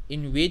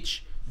in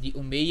which the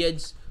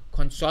Umayyads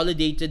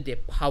consolidated their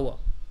power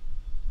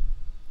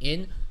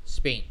in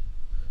Spain.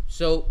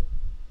 So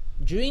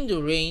during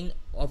the reign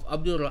of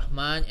Abdul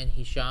Rahman and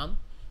Hisham,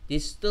 they're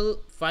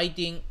still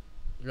fighting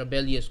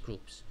rebellious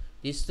groups.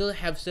 They still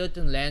have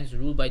certain lands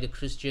ruled by the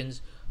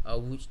Christians,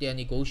 which they are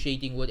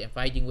negotiating with and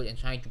fighting with and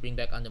trying to bring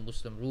back under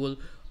Muslim rule.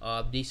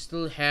 They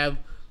still have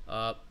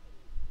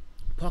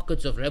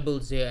pockets of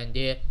rebels here and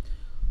there.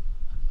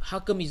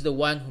 Hakam is the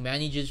one who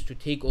manages to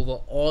take over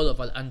all of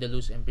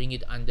al-Andalus and bring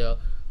it under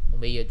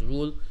Umayyad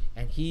rule,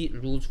 and he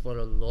rules for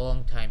a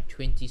long time,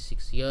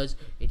 26 years.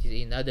 It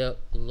is another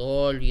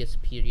glorious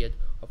period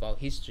of our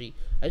history.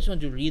 I just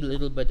want to read a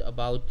little bit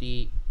about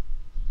the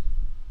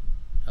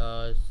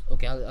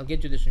okay, I'll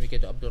get to this when we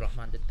get to Abdul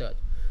Rahman III,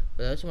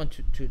 but I just want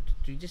to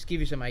just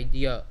give you some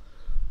idea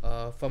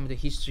from the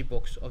history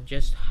books of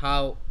just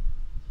how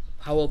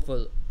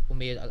powerful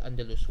Umayyad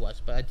al-Andalus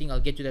was. But I think I'll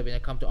get to that when I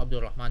come to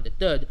Abdul Rahman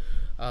III,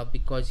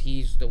 because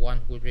he's the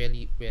one who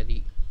really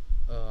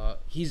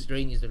his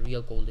reign is the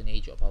real golden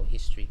age of our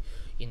history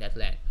in that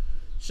land.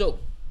 So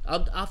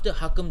after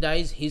Hakam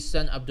dies, his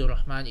son Abdul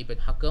Rahman ibn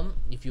Hakam,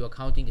 if you are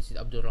counting, this is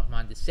Abdul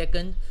Rahman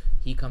II,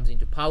 he comes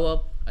into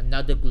power.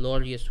 Another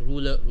glorious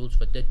ruler, rules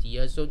for 30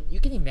 years. So you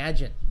can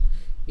imagine,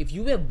 if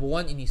you were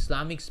born in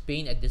Islamic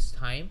Spain at this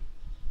time,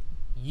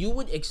 you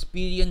would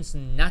experience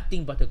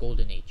nothing but a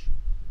golden age.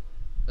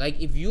 Like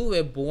if you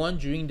were born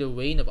during the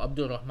reign of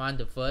Abdul Rahman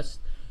I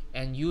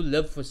and you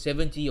lived for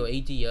 70 or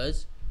 80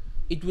 years,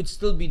 it would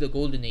still be the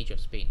golden age of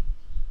Spain.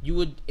 You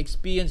would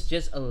experience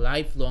just a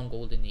lifelong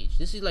golden age.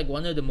 This is like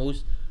one of the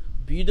most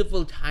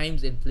beautiful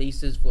times and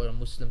places for a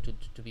Muslim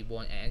to be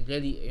born. And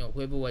really,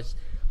 whoever was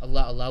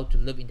Allah allowed to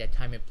live in that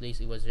time and place,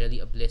 it was really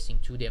a blessing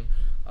to them.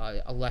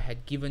 Allah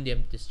had given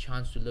them this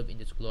chance to live in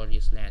this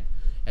glorious land.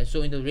 And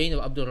so in the reign of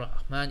Abdul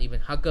Rahman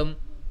ibn Hakam,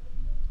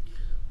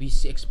 we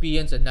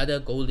experience another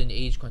golden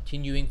age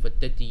continuing for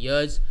 30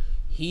 years.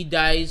 He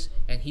dies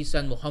and his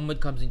son Muhammad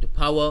comes into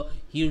power.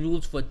 He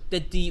rules for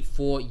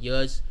 34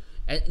 years.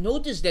 And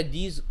notice that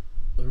these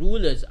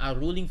rulers are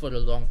ruling for a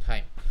long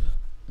time.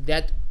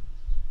 That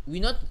we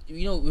not,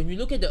 when we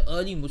look at the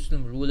early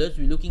Muslim rulers,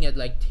 we're looking at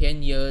like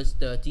 10 years,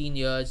 13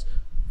 years,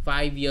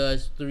 5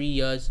 years, 3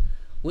 years.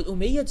 With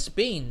Umayyad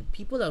Spain,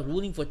 people are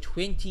ruling for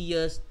 20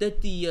 years,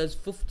 30 years,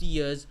 50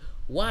 years.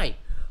 Why?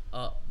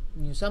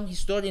 Some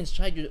historians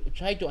try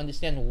to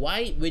understand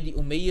why were the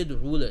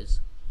Umayyad rulers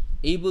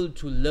able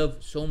to live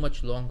so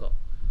much longer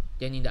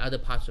than in the other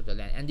parts of the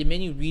land, and there are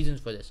many reasons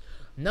for this.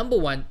 Number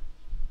one,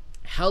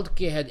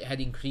 healthcare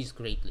had increased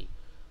greatly,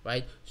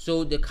 right?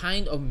 So the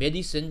kind of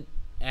medicine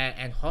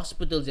and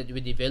hospitals that were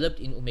developed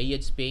in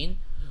Umayyad Spain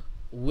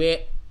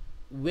were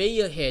way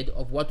ahead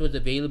of what was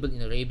available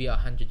in Arabia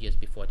 100 years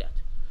before that.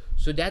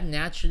 So that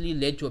naturally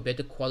led to a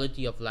better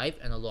quality of life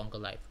and a longer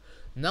life.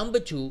 Number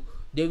two,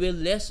 there were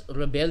less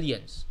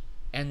rebellions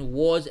and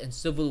wars and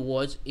civil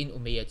wars in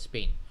Umayyad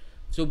Spain.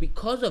 So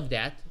because of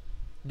that,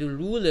 the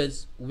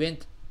rulers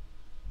went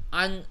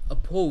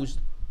unopposed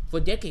for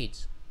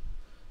decades.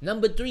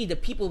 Number three, the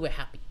people were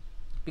happy.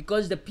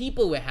 Because the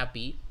people were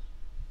happy,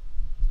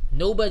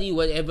 nobody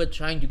was ever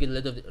trying to get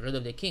rid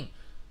of the king.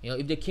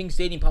 If the king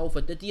stayed in power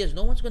for 30 years,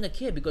 no one's going to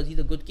care because he's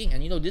a good king.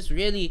 And this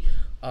really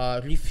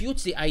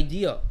refutes the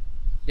idea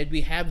that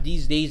we have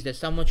these days that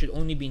someone should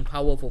only be in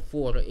power for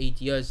 4 or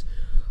 8 years.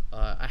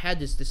 I had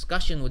this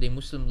discussion with a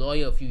Muslim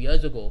lawyer a few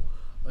years ago,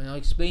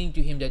 explaining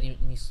to him that in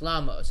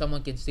Islam,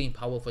 someone can stay in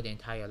power for their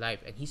entire life.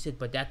 And he said,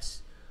 but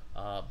that's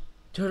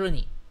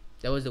tyranny.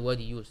 That was the word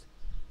he used.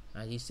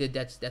 He said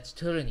that's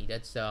tyranny,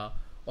 that's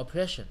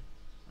oppression.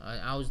 And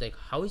I was like,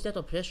 how is that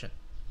oppression?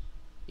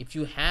 If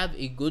you have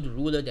a good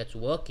ruler that's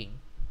working,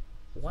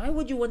 why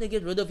would you want to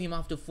get rid of him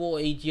after 4 or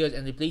 8 years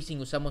and replacing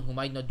with someone who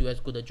might not do as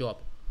good a job?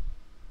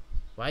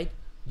 Right?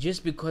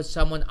 Just because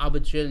someone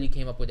arbitrarily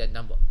came up with that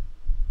number.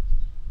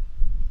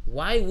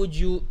 Why would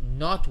you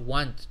not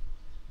want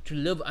to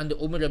live under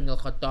Umar ibn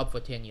al-Khattab for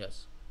 10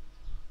 years?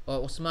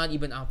 Or Osman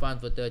ibn Affan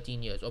for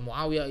 13 years? Or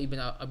Muawiyah ibn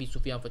Abi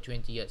Sufyan for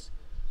 20 years?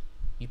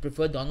 You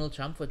prefer Donald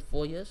Trump for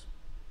 4 years?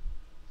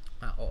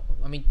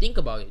 Think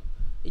about it.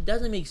 It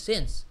doesn't make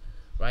sense,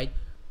 right?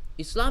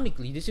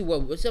 Islamically, this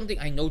is something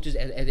I noticed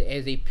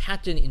as a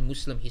pattern in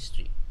Muslim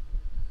history.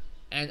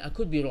 And I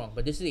could be wrong,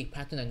 but this is a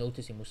pattern I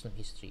noticed in Muslim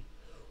history.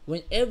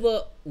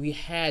 Whenever we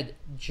had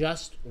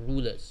just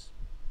rulers,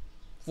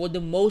 for the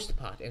most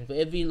part, and for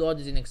every law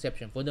there's an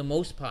exception, for the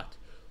most part,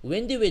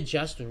 when they were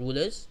just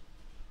rulers,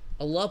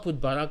 Allah put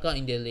barakah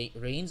in their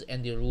reigns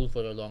and they ruled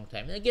for a long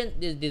time. And again,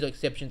 there's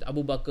exceptions.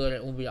 Abu Bakr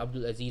and Umar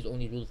Abdul Aziz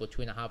only ruled for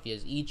 2.5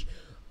 years each,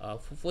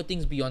 for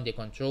things beyond their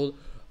control.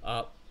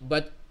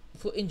 But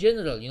in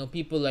general,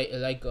 people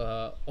like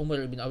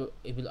Umar ibn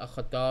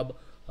al-Khattab,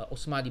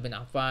 Osman ibn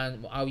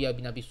Affan, Muawiyah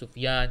ibn Abi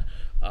Sufyan,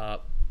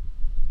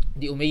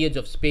 the Umayyads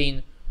of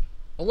Spain,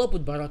 Allah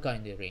put barakah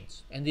in their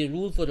reigns and they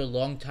ruled for a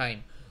long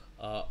time.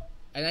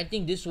 And I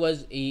think this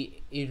was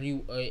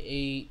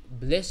a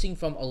blessing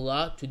from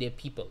Allah to their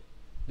people,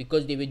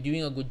 because they were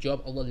doing a good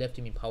job. Allah left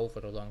him in power for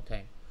a long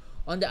time.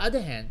 On the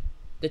other hand,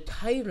 the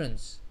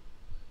tyrants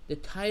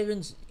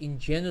in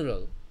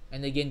general,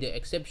 and again there are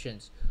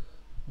exceptions,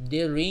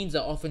 their reigns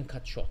are often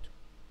cut short.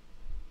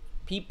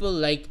 People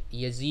like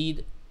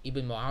Yazid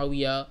ibn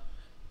Muawiyah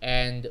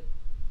and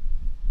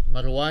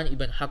Marwan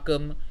ibn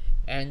Hakam,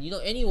 and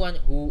anyone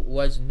who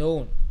was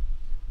known,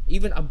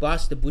 even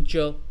Abbas the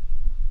butcher,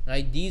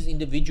 right? These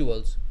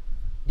individuals,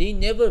 they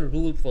never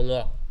ruled for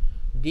long.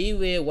 They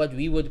were what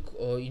we would,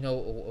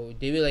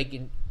 they were like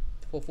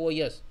for 4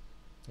 years,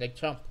 like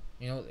Trump,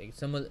 like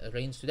similar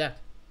reigns to that.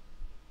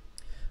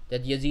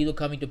 That Yazid will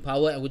come into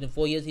power and within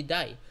 4 years he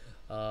died.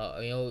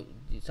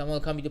 Someone will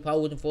come into power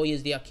within 4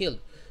 years they are killed.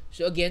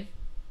 So again,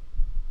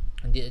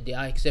 there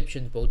are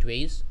exceptions both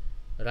ways.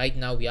 Right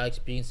now we are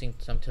experiencing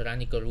some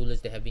tyrannical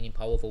rulers that have been in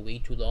power for way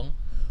too long.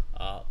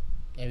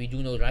 And we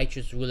do know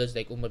righteous rulers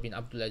like Umar bin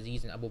Abdul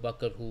Aziz and Abu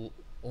Bakr who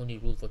only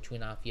ruled for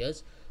 2.5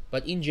 years.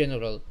 But in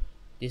general,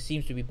 there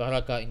seems to be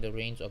barakah in the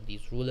reigns of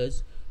these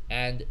rulers.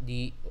 And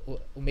the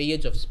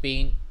Umayyads of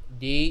Spain,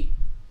 they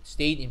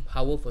stayed in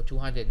power for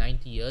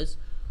 290 years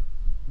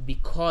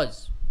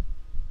because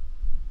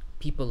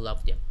people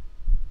loved them.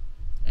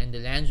 And the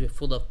lands were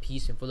full of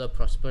peace and full of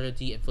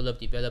prosperity and full of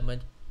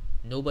development.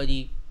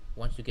 Nobody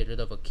wants to get rid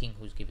of a king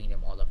who's giving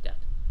them all of that.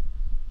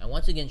 And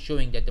once again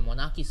showing that the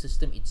monarchy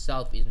system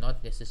itself is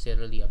not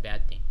necessarily a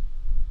bad thing.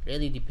 It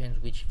really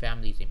depends which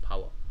family is in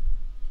power.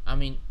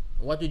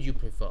 What would you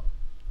prefer?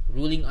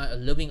 Living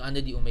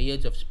under the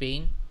Umayyads of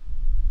Spain,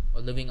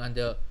 or living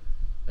under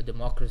a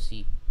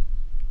democracy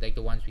like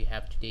the ones we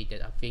have today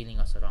that are failing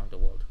us around the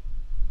world?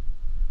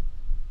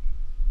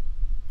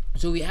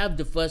 So we have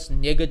the first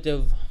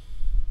negative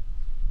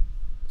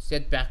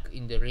setback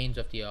in the reigns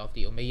of the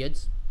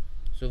Umayyads.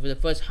 So for the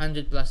first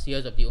 100 plus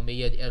years of the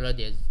Umayyad era,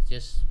 there's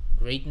just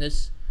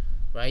greatness,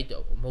 right?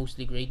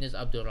 Mostly greatness.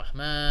 Abdul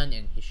Rahman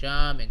and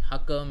Hisham and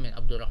Hakam and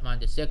Abdul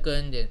Rahman II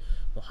and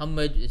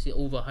Muhammad. Is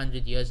over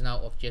 100 years now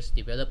of just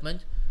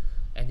development.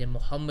 And then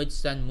Muhammad's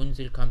son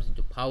Munzir comes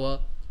into power.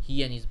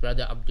 He and his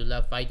brother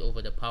Abdullah fight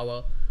over the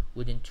power.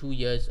 Within 2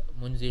 years,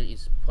 Munzir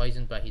is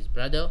poisoned by his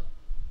brother,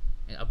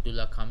 and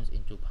Abdullah comes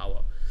into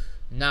power.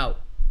 Now,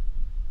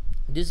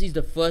 this is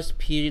the first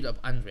period of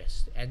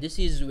unrest, and this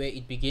is where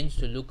it begins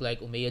to look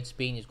like Umayyad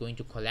Spain is going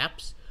to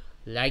collapse,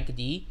 like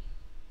the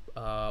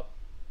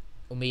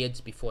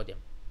Umayyads before them,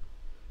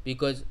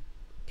 because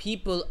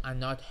people are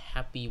not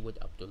happy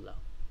with Abdullah,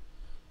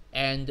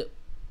 and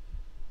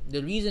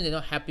the reason they're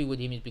not happy with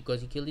him is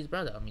because he killed his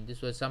brother. I mean,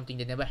 this was something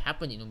that never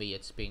happened in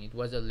Umayyad Spain. It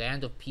was a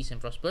land of peace and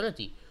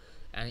prosperity,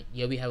 and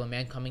here we have a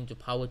man coming to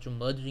power through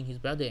murdering his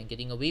brother and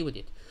getting away with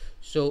it.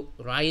 So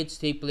riots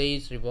take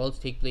place, revolts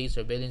take place,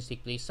 rebellions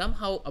take place.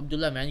 Somehow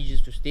Abdullah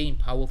manages to stay in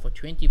power for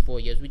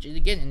 24 years, which is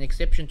again an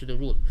exception to the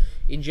rule.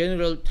 In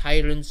general,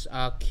 tyrants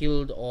are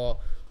killed or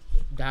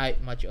die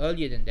much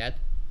earlier than that,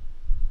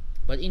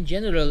 but in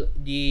general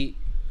the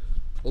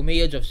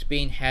Umayyads of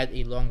Spain had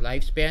a long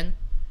lifespan,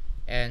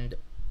 and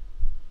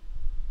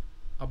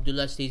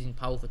Abdullah stays in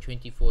power for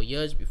 24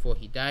 years before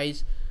he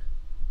dies,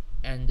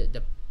 and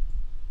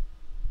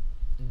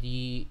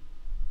the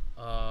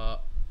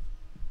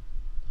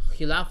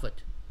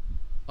Khilafat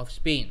of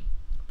Spain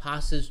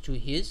passes to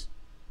his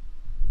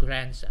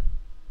grandson,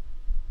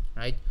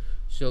 right?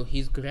 So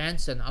his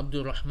grandson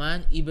Abdul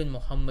Rahman ibn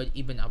Muhammad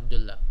ibn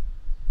Abdullah,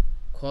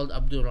 called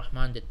Abdul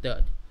Rahman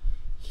III,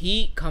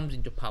 he comes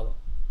into power,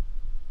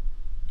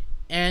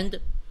 and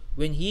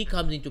when he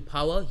comes into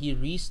power, he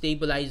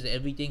restabilizes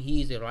everything.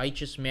 He is a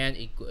righteous man,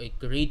 a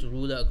great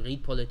ruler, a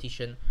great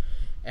politician,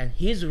 and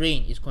his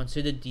reign is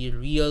considered the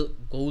real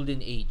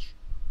golden age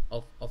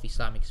of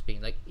Islamic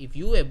Spain. Like, if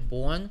you were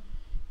born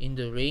in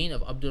the reign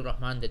of Abdul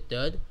Rahman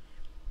III,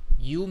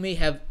 you may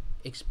have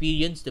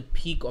experienced the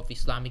peak of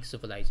Islamic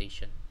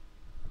civilization.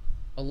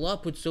 Allah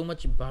put so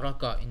much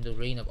barakah in the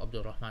reign of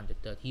Abdul Rahman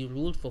III. He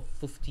ruled for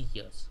 50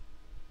 years.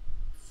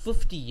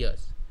 50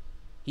 years.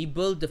 He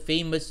built the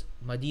famous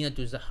Madinah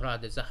to Zahra,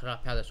 the Zahra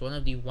Palace, one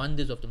of the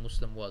wonders of the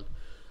Muslim world.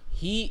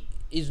 He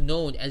is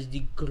known as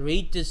the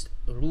greatest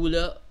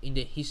ruler in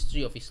the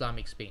history of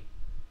Islamic Spain.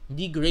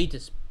 The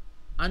greatest,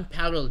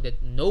 unparalleled,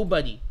 that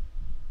nobody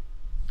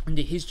in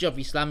the history of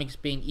Islamic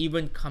Spain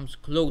even comes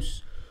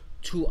close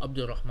to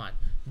Abdul Rahman.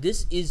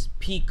 This is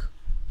peak,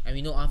 and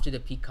we know after the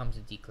peak comes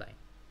the decline.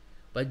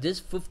 But this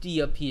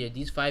 50-year period,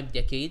 these 5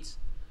 decades,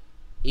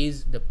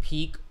 is the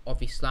peak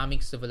of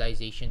Islamic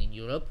civilization in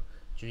Europe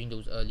during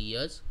those early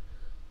years,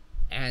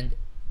 and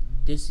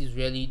this is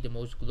really the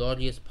most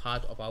glorious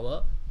part of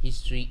our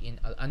history in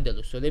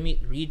al-Andalus. So let me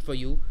read for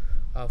you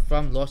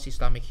from Lost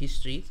Islamic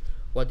History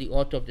what the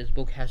author of this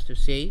book has to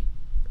say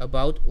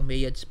about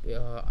Umayyad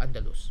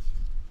Andalus.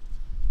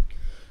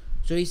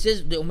 So he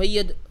says the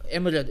Umayyad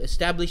Emirate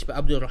established by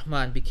Abdul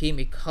Rahman became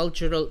a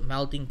cultural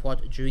melting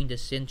pot during the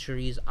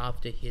centuries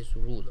after his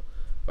rule,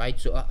 right?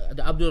 So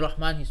the Abdul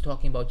Rahman he's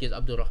talking about here is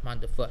Abdul Rahman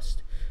the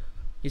First.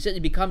 He said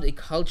it becomes a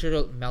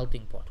cultural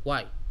melting pot.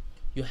 Why?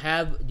 You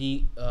have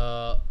the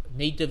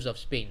natives of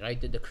Spain, right?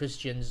 The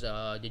Christians,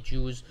 the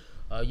Jews.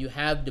 You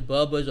have the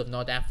Berbers of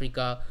North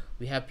Africa.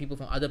 We have people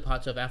from other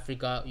parts of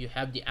Africa. You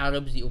have the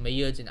Arabs, the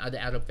Umayyads, and other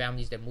Arab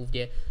families that moved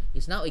there.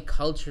 It's now a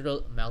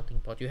cultural melting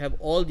pot. You have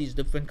all these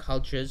different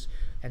cultures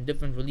and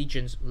different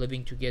religions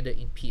living together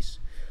in peace.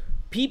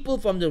 People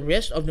from the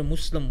rest of the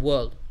Muslim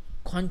world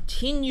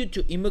continue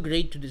to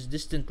immigrate to this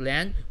distant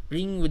land,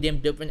 bringing with them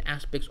different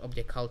aspects of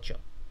their culture.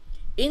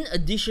 In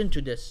addition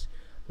to this,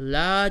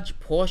 large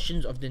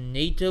portions of the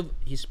native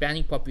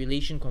Hispanic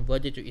population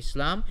converted to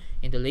Islam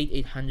in the late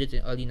 800s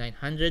and early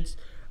 900s.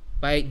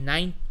 By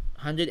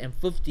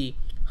 950,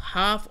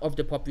 half of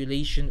the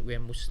population were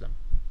Muslim.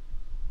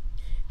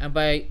 And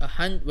by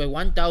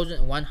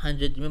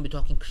 1100, remember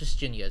talking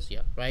Christian years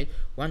here, right?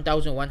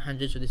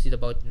 1100, so this is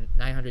about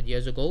 900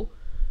 years ago,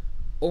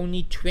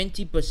 only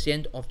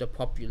 20% of the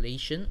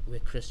population were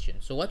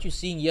Christian. So what you're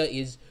seeing here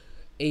is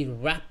a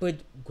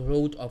rapid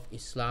growth of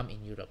Islam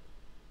in Europe.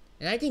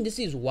 And I think this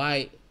is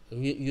why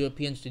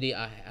Europeans today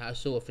are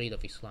so afraid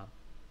of Islam.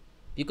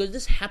 Because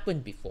this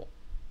happened before.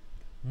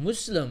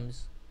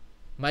 Muslims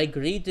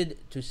migrated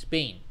to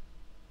Spain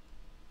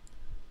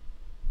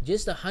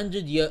just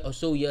 100 or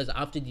so years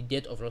after the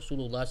death of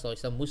Rasulullah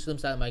SAW. Muslims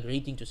started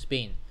migrating to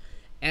Spain.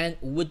 And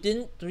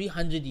within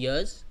 300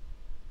 years,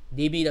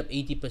 they made up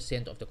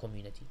 80% of the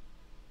community.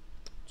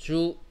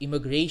 Through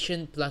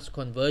immigration plus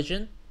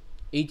conversion,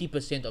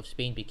 80% of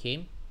Spain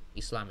became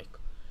Islamic.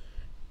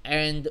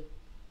 And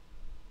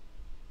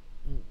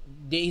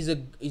there is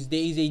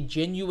a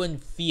genuine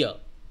fear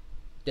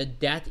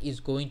that is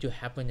going to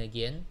happen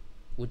again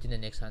within the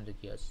next 100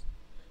 years.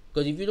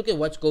 Because if you look at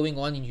what's going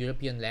on in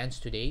European lands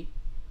today,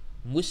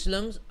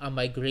 Muslims are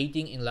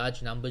migrating in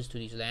large numbers to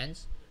these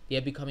lands. They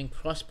are becoming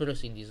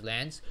prosperous in these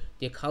lands.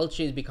 Their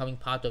culture is becoming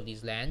part of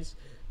these lands.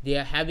 They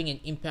are having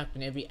an impact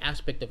on every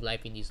aspect of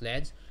life in these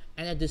lands.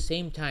 And at the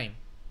same time,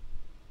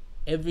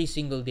 every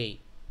single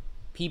day,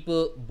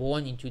 people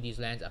born into these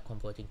lands are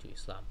converting to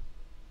Islam.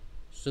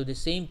 So the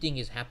same thing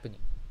is happening.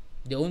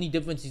 The only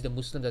difference is the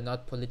Muslims are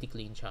not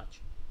politically in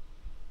charge.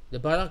 The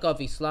barakah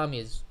of Islam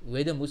is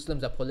whether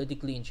Muslims are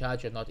politically in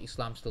charge or not,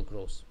 Islam still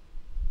grows.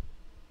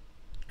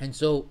 And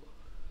so,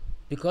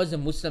 because the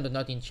Muslims are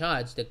not in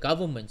charge, the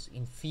governments,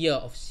 in fear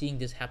of seeing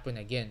this happen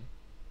again,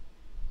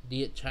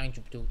 they are trying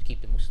to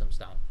keep the Muslims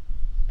down.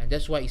 And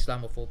that's why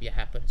Islamophobia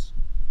happens.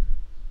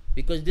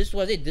 Because this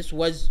was it. This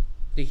was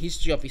the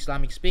history of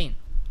Islamic Spain.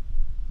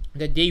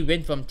 That they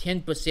went from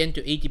 10%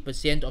 to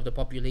 80% of the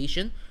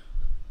population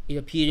in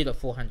a period of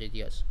 400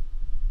 years.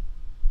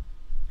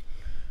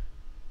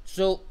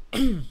 So,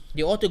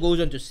 the author goes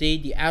on to say,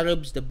 the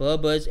Arabs, the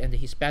Berbers, and the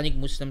Hispanic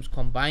Muslims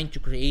combined to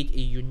create a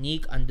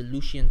unique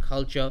Andalusian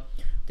culture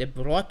that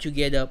brought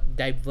together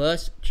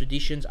diverse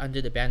traditions under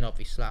the banner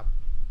of Islam.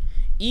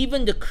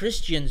 Even the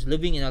Christians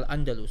living in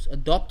al-Andalus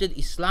adopted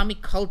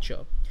Islamic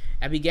culture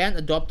and began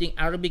adopting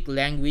Arabic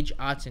language,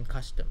 arts, and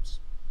customs.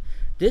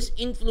 This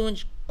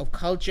influence of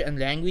culture and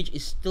language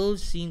is still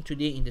seen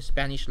today in the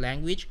Spanish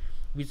language,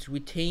 which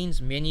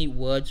retains many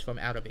words from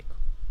Arabic.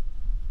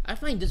 I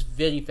find this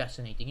very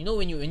fascinating. You know,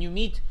 when you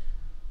meet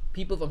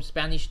people from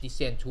Spanish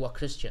descent who are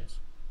Christians,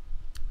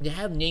 they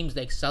have names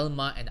like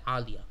Salma and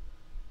Alia.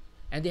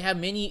 And they have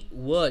many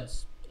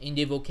words in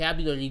their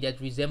vocabulary that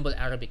resemble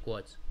Arabic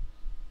words.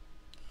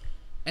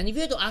 And if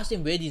you had to ask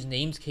them where these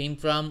names came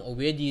from or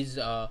where these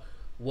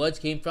words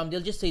came from,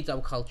 they'll just say it's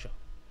our culture.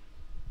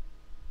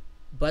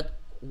 But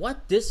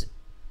what this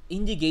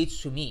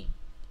indicates to me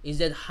is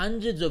that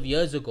hundreds of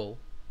years ago,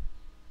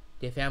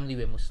 their family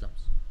were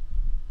Muslims.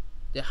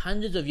 That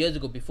hundreds of years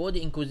ago, before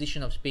the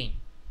Inquisition of Spain,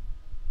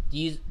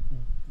 these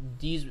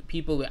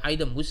people were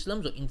either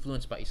Muslims or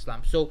influenced by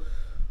Islam. So,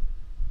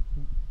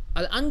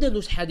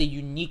 Al-Andalus had a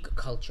unique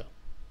culture.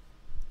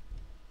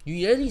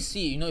 You rarely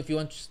see, if you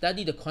want to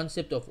study the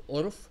concept of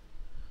urf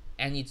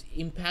and its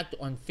impact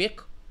on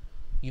fiqh,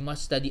 you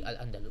must study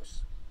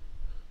Al-Andalus.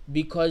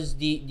 Because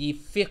the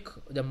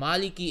fiqh, the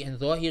Maliki and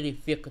Zahiri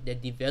fiqh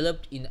that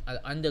developed in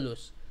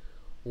Al-Andalus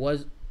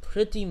was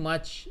pretty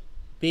much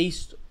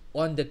based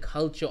on the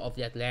culture of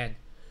that land.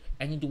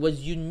 And it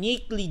was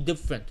uniquely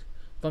different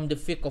from the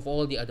fiqh of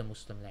all the other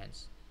Muslim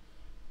lands.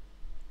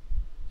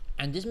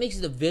 And this makes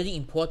it a very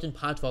important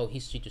part of our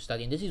history to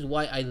study. And this is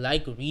why I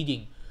like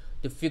reading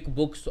the fiqh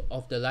books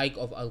of the like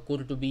of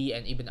Al-Qurtubi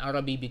and Ibn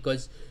Arabi,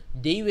 because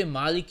they were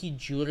Maliki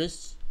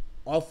jurists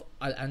of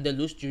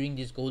Al-Andalus during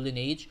this golden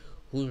age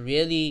who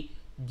really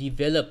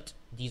developed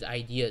these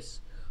ideas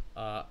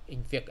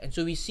in fiqh. And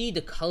so we see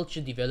the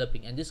culture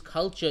developing, and this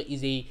culture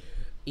is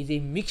a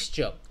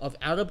mixture of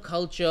Arab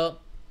culture,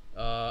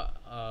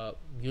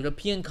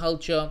 European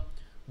culture,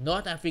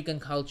 North African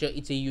culture.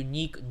 It's a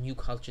unique new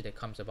culture that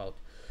comes about.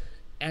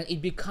 And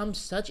it becomes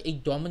such a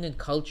dominant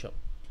culture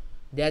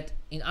that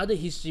in other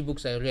history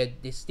books I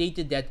read, they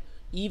stated that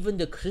even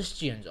the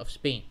Christians of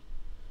Spain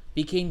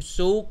became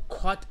so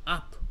caught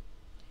up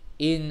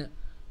in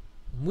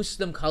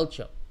Muslim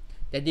culture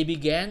that they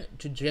began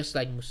to dress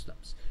like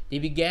Muslims. They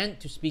began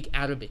to speak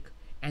Arabic,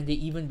 and they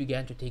even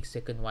began to take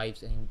second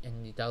wives and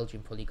indulge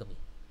in polygamy.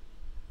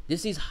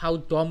 This is how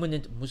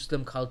dominant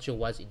Muslim culture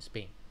was in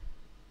Spain.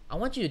 I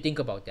want you to think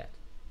about that.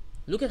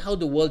 Look at how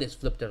the world has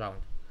flipped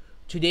around.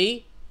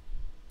 Today,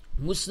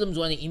 Muslims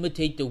want to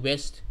imitate the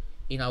West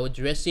in our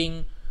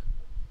dressing,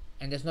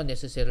 and that's not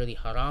necessarily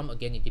haram.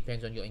 Again, it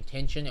depends on your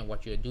intention and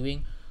what you're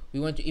doing. We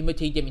want to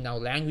imitate them in our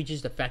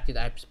languages. The fact that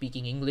I'm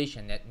speaking English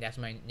and that's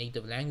my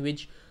native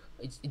language,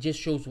 it just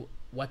shows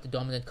what the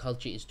dominant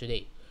culture is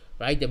today,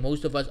 right? That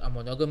most of us are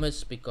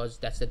monogamous because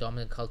that's the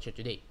dominant culture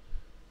today.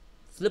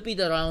 Flip it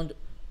around.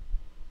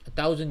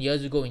 1,000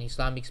 years ago in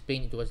Islamic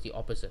Spain, it was the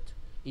opposite.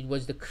 It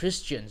was the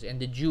Christians and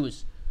the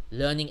Jews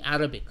learning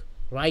Arabic,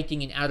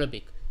 writing in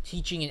Arabic,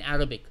 teaching in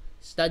Arabic,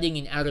 studying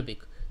in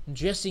Arabic,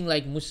 dressing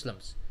like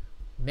Muslims,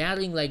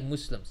 marrying like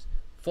Muslims,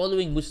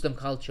 following Muslim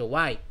culture.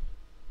 Why?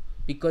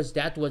 Because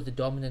that was the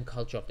dominant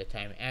culture of the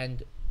time.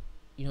 And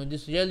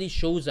this really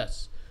shows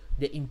us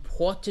the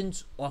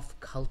importance of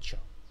culture.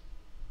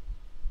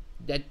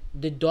 That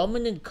the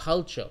dominant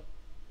culture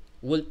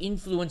will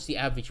influence the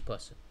average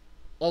person,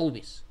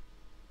 always.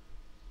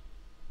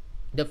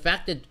 The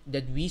fact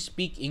that we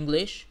speak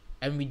English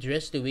and we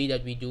dress the way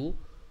that we do,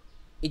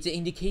 it's an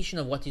indication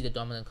of what is the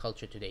dominant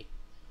culture today.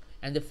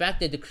 And the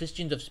fact that the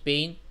Christians of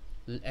Spain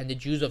and the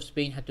Jews of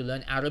Spain had to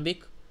learn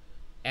Arabic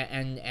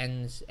and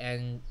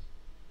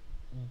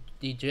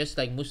they dressed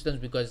like Muslims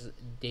because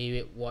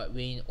they were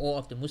in awe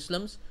of the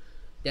Muslims,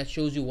 that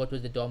shows you what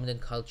was the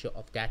dominant culture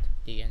of that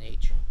day and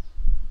age.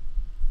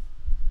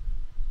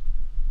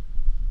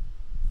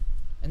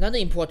 Another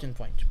important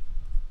point.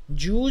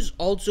 Jews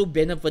also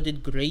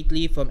benefited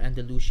greatly from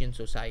Andalusian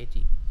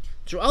society.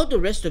 Throughout the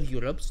rest of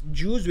Europe,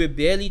 Jews were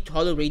barely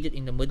tolerated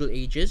in the Middle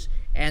Ages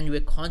and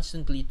were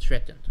constantly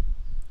threatened.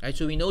 Right?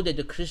 So we know that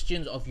the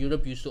Christians of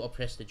Europe used to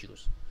oppress the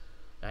Jews.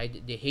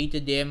 right? They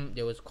hated them.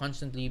 There was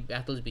constantly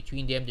battles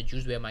between them. The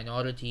Jews were a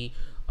minority.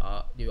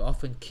 They were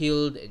often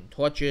killed and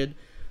tortured.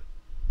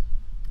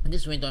 And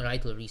this went on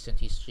right till recent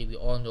history. We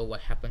all know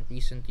what happened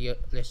recently,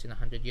 less than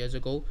 100 years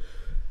ago.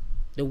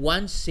 The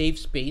one safe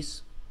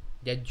space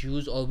that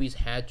Jews always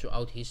had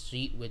throughout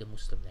history were the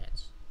Muslim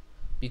lands.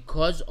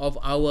 Because of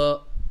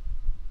our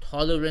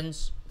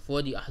tolerance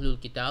for the Ahlul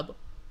Kitab,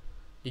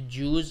 the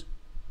Jews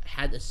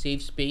had a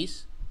safe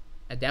space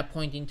at that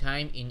point in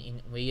time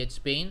in Umayyad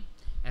Spain,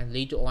 and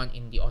later on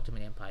in the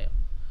Ottoman Empire.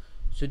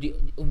 So the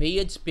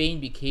Umayyad Spain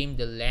became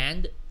the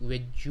land where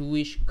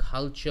Jewish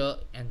culture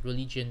and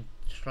religion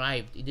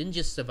thrived. It didn't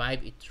just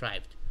survive, it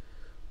thrived.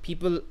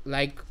 People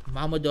like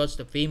Maimonides,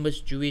 the famous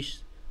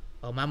Jewish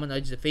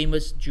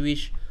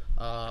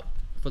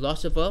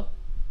philosopher,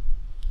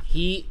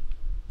 he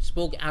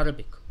spoke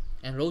Arabic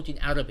and wrote in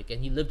Arabic,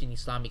 and he lived in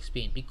Islamic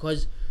Spain,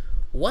 because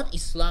what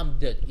Islam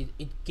did,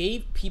 it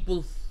gave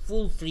people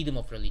full freedom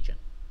of religion.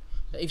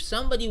 If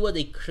somebody was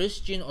a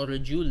Christian or a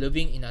Jew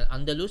living in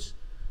al-Andalus,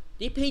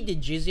 they paid the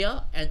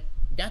jizya, and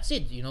that's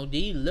it.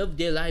 They lived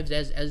their lives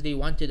as they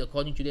wanted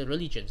according to their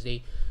religions.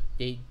 They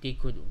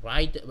could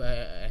write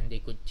and they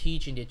could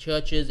teach in their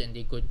churches, and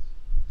they could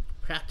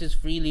practice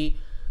freely,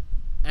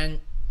 and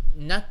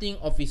nothing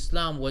of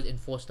Islam was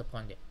enforced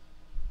upon them.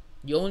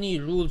 The only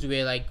rules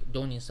were like,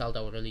 don't insult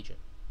our religion,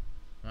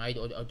 right,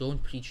 or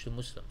don't preach to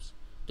Muslims.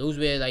 Those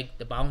were like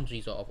the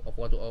boundaries of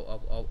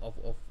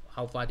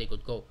how far they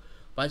could go.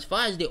 But as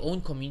far as their own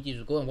communities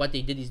would go, and what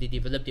they did is they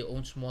developed their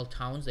own small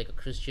towns, like a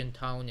Christian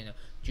town and a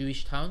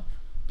Jewish town.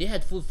 They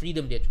had full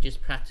freedom there to just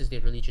practice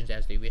their religions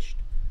as they wished.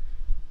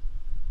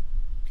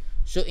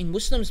 So in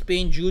Muslim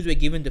Spain, Jews were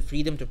given the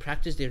freedom to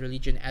practice their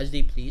religion as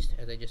they pleased,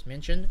 as I just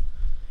mentioned,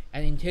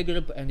 and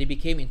they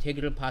became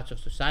integral parts of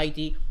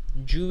society.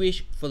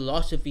 Jewish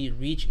philosophy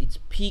reached its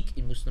peak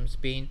in Muslim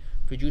Spain,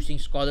 producing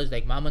scholars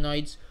like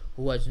Maimonides,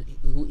 who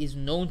is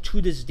known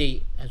to this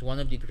day as one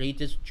of the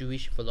greatest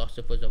Jewish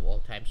philosophers of all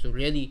time. So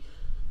really,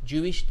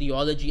 Jewish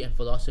theology and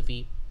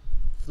philosophy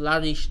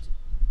flourished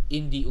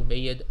in the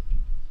Umayyad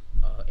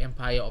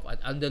empire of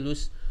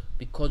al-Andalus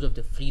because of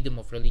the freedom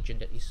of religion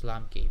that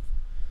Islam gave.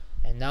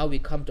 And now we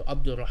come to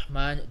Abdul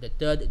Rahman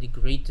III, the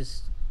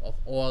greatest of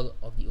all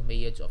of the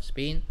Umayyads of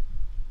Spain.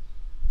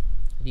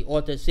 The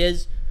author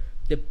says,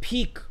 the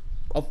peak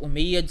of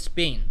Umayyad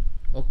Spain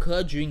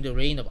occurred during the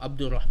reign of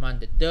Abdul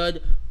Rahman III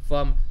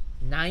from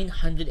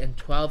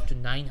 912 to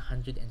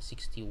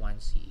 961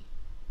 CE.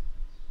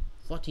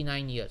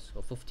 49 years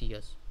or 50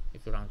 years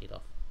if you round it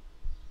off.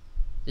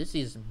 This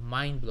is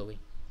mind-blowing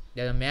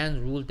that a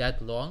man ruled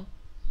that long,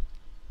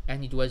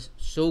 and it was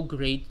so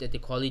great that they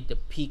call it the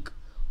peak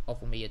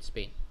of Umayyad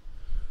Spain.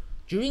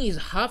 During his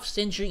half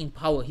century in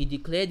power, he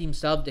declared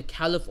himself the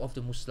Caliph of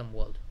the Muslim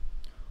world.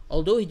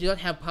 Although he did not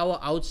have power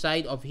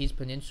outside of his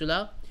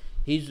peninsula,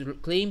 his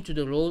claim to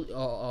the role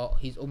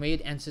his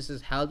Umayyad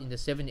ancestors held in the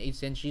 7th and 8th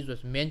centuries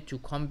was meant to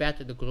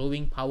combat the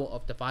growing power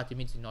of the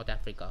Fatimids in North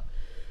Africa.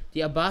 The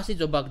Abbasids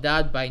of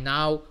Baghdad by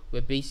now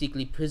were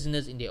basically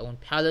prisoners in their own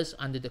palace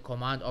under the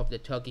command of the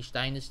Turkish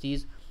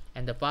dynasties,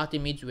 and the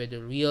Fatimids were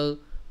the real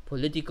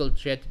political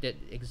threat that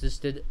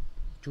existed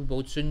to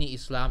both Sunni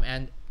Islam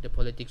and the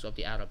politics of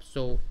the Arabs.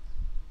 So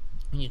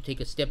when you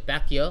take a step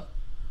back here,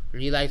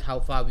 realize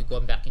how far we've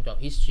gone back into our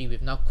history.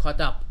 We've now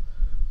caught up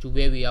to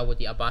where we are with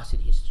the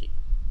Abbasid history,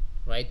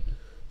 right?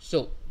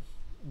 So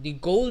the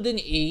golden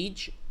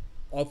age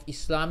of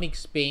Islamic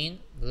Spain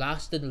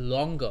lasted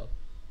longer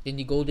than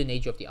the golden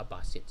age of the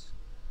Abbasids.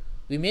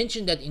 We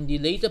mentioned that in the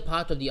later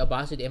part of the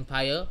Abbasid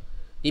Empire,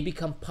 they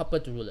become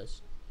puppet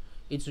rulers.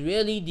 It's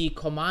really the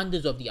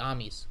commanders of the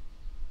armies,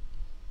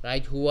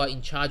 right, who are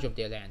in charge of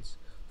their lands.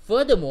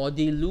 Furthermore,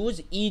 they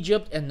lose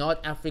Egypt and North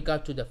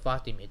Africa to the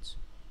Fatimids.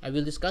 I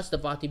will discuss the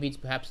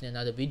Fatimids perhaps in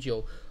another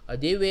video.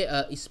 They were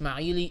an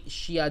Ismaili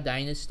Shia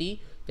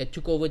dynasty that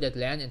took over that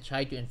land and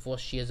tried to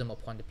enforce Shiism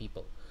upon the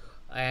people.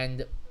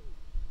 And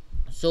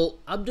so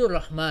Abdul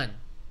Rahman,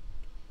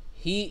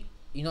 he,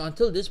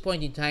 until this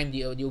point in time,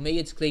 the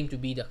Umayyads claimed to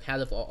be the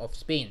Caliph of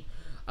Spain.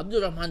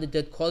 Abdul Rahman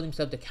III called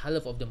himself the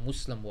Caliph of the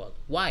Muslim world.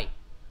 Why?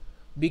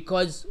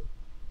 Because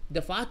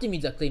the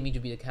Fatimids are claiming to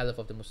be the Caliph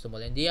of the Muslim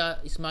world, and they are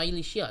Ismaili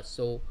Shias.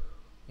 So,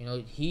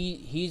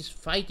 he's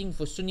fighting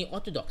for Sunni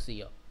orthodoxy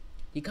here.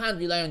 He can't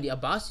rely on the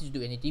Abbasids to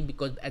do anything,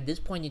 because at this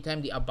point in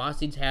time, the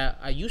Abbasids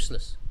are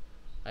useless.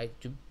 Right?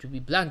 To be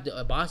blunt, the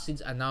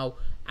Abbasids are now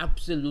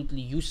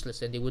absolutely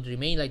useless, and they would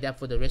remain like that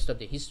for the rest of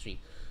the history.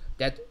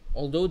 That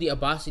although the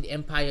Abbasid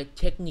Empire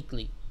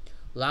technically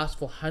lasts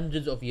for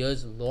hundreds of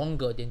years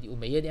longer than the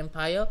Umayyad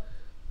Empire,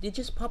 they're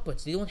just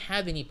puppets. They don't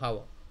have any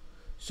power.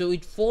 So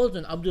it falls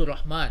on Abdul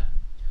Rahman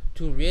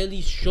to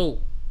really show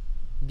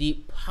the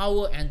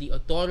power and the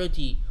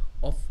authority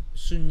of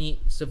Sunni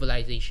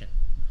civilization.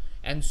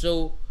 And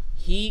so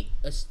he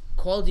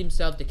called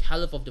himself the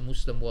Caliph of the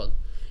Muslim world,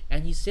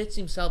 and he sets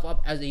himself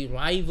up as a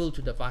rival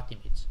to the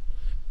Fatimids,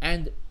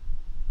 and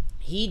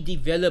he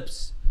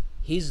develops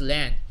his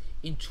land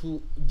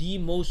into the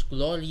most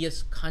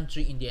glorious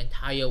country in the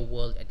entire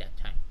world at that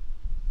time.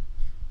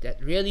 That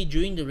really,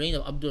 during the reign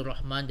of Abdul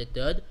Rahman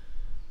III,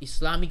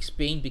 Islamic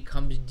Spain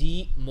becomes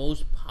the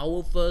most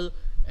powerful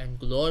and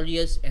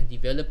glorious and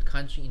developed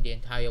country in the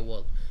entire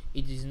world.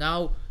 It is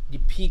now the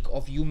peak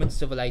of human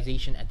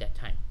civilization at that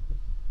time.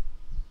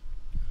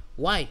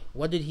 Why?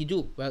 What did he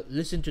do? Well,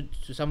 listen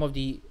to some of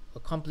the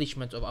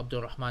accomplishments of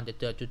Abdul Rahman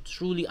III to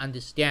truly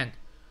understand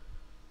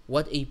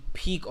what a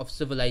peak of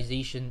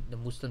civilization the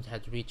Muslims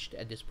had reached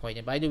at this point.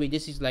 And by the way,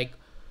 this is like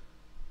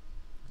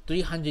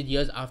 300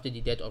 years after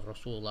the death of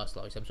Rasulullah.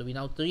 So we're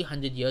now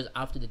 300 years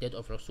after the death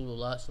of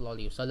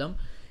Rasulullah,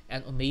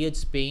 and Umayyad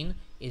Spain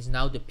is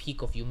now the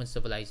peak of human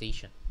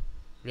civilization.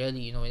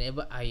 Really,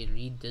 whenever I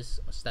read this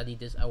or study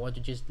this, I want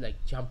to just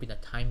like jump in a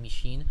time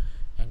machine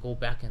and go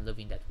back and live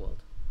in that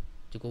world.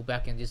 To go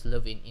back and just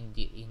live in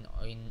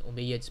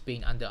Umayyad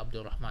Spain under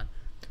Abdul Rahman.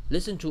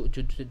 Listen to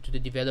the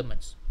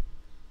developments.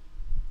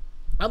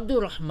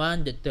 Abdul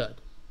Rahman III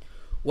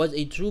was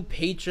a true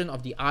patron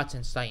of the arts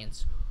and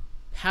science,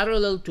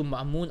 parallel to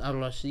Ma'mun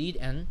al-Rashid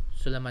and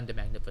Suleiman the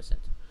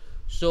Magnificent.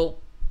 So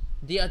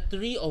there are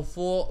 3 or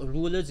 4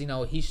 rulers in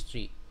our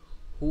history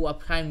who are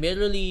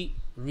primarily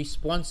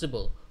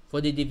responsible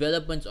for the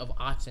developments of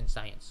arts and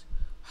science.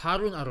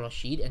 Harun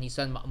al-Rashid and his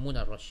son Ma'mun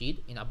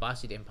al-Rashid in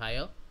Abbasid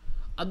Empire,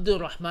 Abdul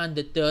Rahman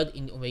III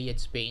in Umayyad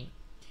Spain,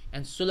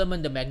 and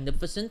Suleiman the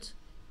Magnificent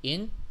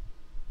in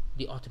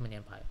the Ottoman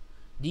Empire.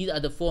 These are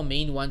the 4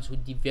 main ones who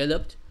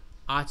developed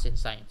arts and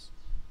science.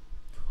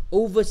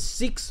 Over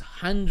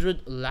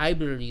 600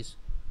 libraries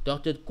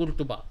dotted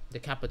Qurtuba, the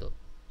capital.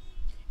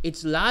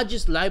 Its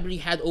largest library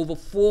had over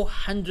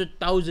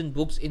 400,000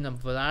 books in a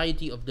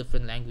variety of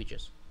different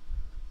languages.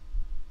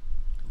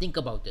 Think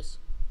about this.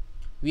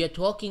 We are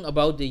talking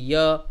about the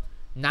year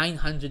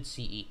 900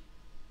 CE.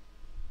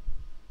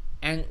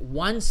 And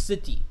one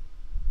city,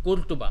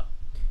 Qurtuba,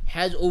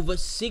 has over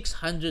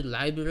 600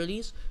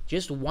 libraries.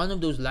 Just one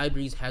of those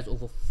libraries has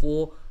over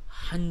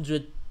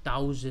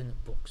 400,000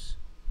 books.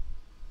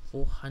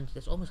 400,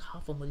 that's almost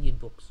 500,000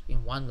 books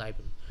in one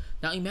library.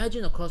 Now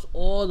imagine across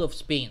all of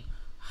Spain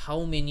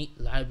how many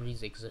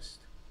libraries exist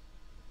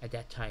at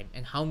that time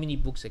and how many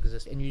books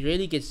exist. And you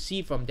really can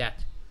see from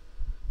that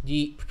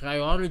the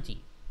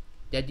priority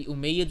that the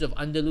Umayyads of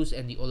Andalus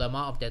and the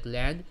ulama of that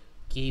land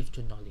gave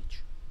to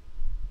knowledge.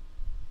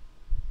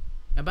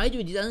 And by the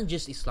way, these aren't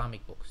just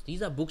Islamic books.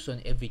 These are books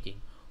on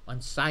everything. On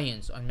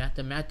science, on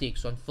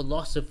mathematics, on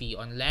philosophy,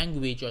 on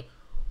language,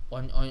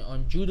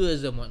 on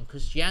Judaism, on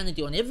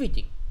Christianity, on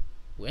everything.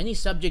 Any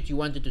subject you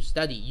wanted to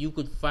study, you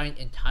could find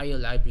entire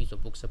libraries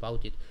of books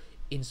about it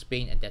in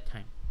Spain at that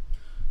time.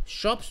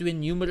 Shops were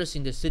numerous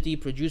in the city,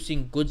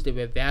 producing goods that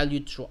were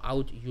valued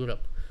throughout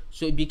Europe.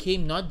 So it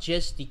became not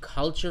just the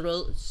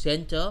cultural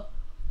center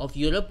of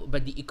Europe,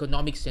 but the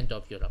economic center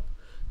of Europe.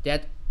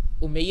 That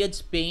Umayyad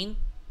Spain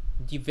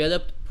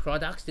developed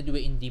products that were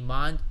in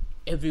demand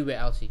everywhere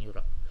else in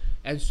Europe.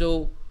 And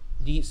so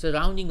the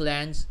surrounding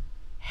lands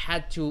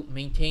had to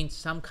maintain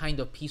some kind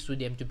of peace with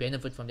them to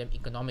benefit from them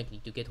economically,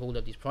 to get hold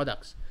of these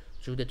products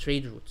through the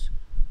trade routes.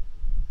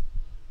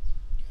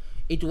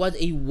 It was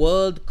a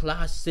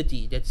world-class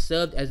city that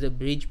served as a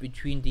bridge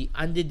between the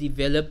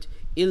underdeveloped,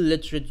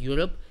 illiterate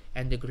Europe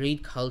and the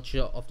great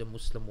culture of the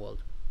Muslim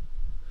world.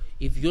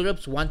 If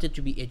Europeans wanted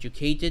to be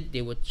educated,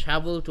 they would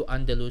travel to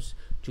Andalus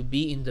to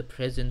be in the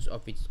presence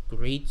of its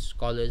great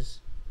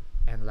scholars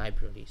and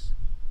libraries.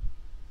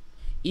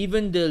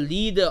 Even the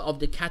leader of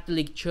the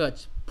Catholic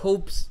Church,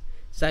 Pope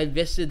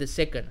Sylvester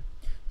II,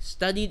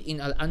 studied in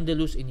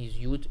al-Andalus in his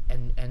youth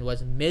and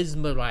was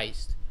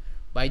mesmerized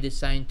by the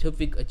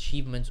scientific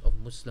achievements of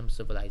Muslim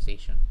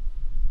civilization.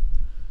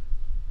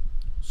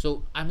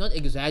 So I'm not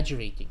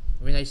exaggerating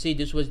when I say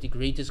this was the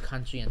greatest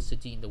country and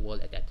city in the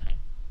world at that time.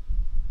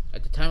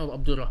 At the time of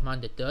Abdul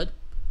Rahman III,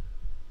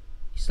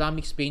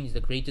 Islamic Spain is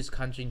the greatest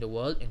country in the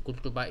world and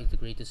Qurtuba is the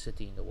greatest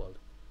city in the world.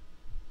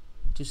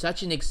 To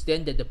such an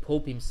extent that the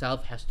Pope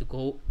himself has to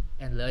go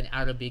and learn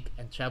Arabic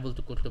and travel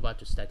to Qurtuba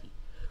to study,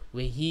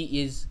 where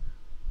he is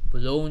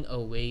blown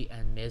away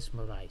and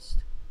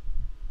mesmerized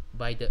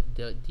by the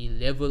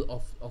level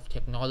of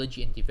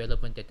technology and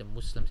development that the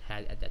Muslims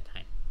had at that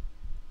time.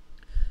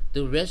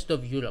 The rest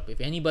of Europe,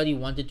 if anybody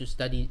wanted to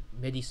study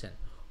medicine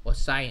or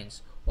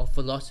science or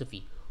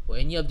philosophy or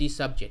any of these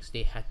subjects,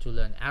 they had to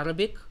learn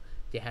Arabic,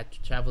 they had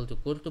to travel to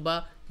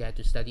Qurtuba, they had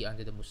to study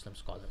under the Muslim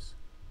scholars.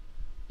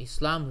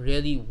 Islam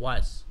really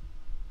was,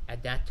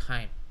 at that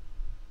time,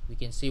 we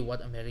can say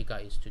what America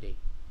is today.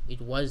 It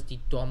was the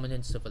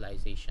dominant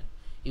civilization.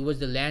 It was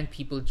the land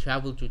people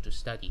traveled to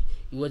study.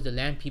 It was the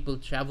land people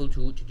traveled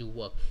to do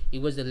work.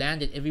 It was the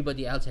land that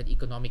everybody else had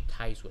economic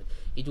ties with.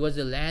 It was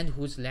the land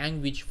whose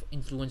language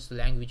influenced the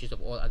languages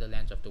of all other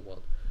lands of the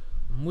world.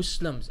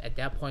 Muslims at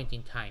that point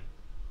in time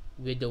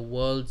were the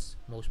world's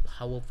most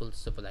powerful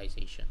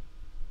civilization.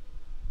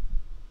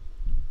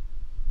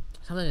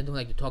 Sometimes I don't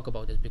like to talk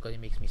about this because it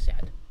makes me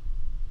sad.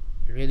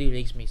 It really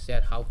makes me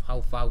sad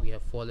how far we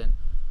have fallen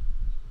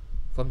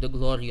from the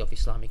glory of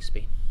Islamic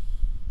Spain.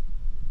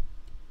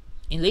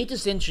 In later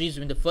centuries,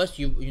 when the first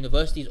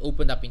universities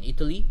opened up in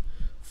Italy,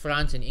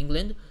 France and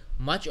England,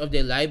 much of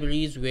their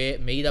libraries were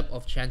made up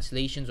of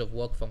translations of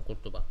work from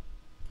Qurtuba.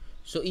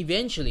 So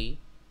eventually,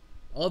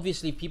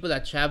 Obviously, people are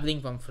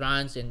traveling from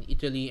France and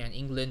Italy and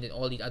England and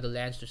all these other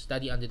lands to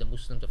study under the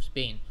Muslims of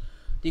Spain.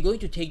 They're going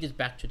to take this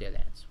back to their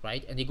lands,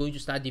 right? And they're going to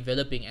start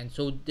developing. And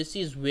so this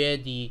is where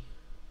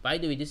by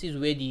the way, this is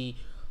where the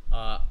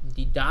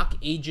dark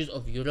ages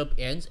of Europe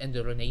ends and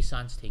the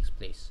Renaissance takes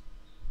place.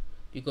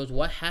 Because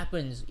what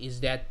happens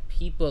is that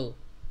people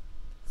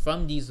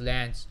from these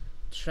lands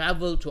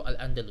travel to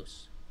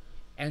al-Andalus,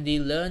 and they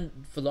learn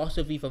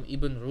philosophy from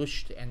Ibn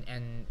Rushd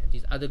and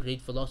these other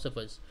great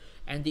philosophers,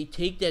 and they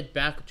take that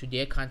back to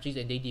their countries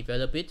and they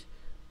develop it,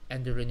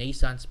 and the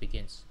Renaissance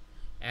begins,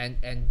 and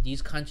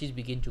these countries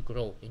begin to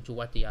grow into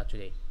what they are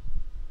today.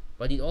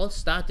 But it all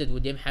started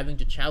with them having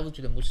to travel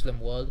to the Muslim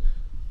world,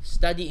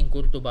 study in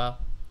Cordoba,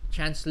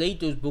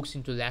 translate those books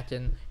into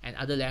Latin and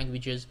other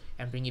languages,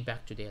 and bring it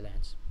back to their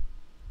lands.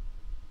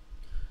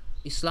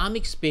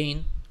 Islamic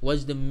Spain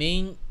was the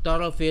main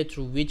thoroughfare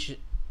through which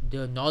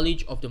the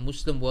knowledge of the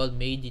Muslim world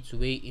made its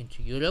way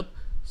into Europe,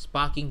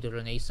 sparking the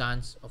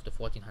Renaissance of the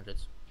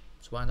 1400s.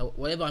 So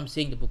whatever I'm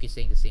saying, the book is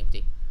saying the same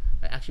thing.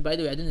 Actually, by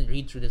the way, I didn't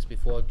read through this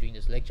before doing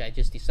this lecture. I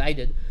just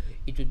decided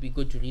it would be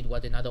good to read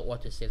what another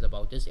author says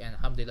about this, and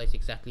alhamdulillah, it's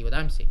exactly what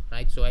I'm saying,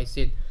 right? So I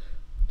said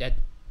that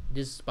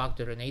this sparked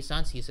the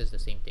Renaissance. He says the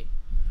same thing.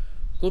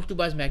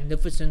 Cordoba's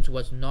magnificence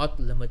was not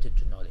limited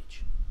to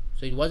knowledge.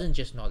 So it wasn't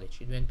just knowledge,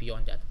 it went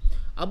beyond that.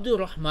 Abdul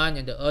Rahman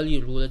and the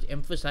early rulers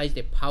emphasized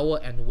their power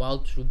and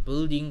wealth through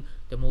building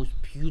the most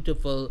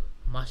beautiful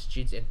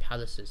masjids and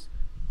palaces,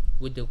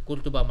 with the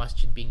Cordoba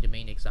Masjid being the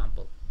main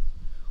example.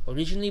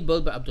 Originally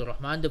built by Abdul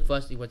Rahman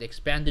I, it was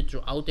expanded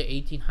throughout the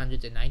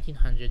 1800s and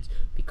 1900s,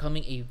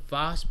 becoming a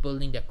vast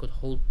building that could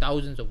hold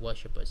thousands of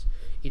worshippers.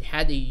 It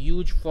had a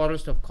huge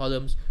forest of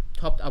columns,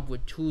 topped up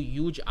with two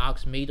huge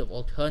arcs made of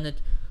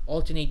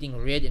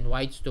alternating red and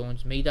white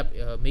stones,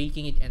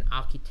 making it an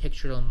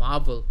architectural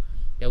marvel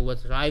that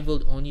was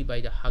rivaled only by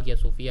the Hagia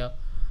Sophia,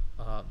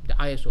 the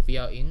Hagia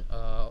Sophia in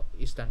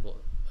Istanbul,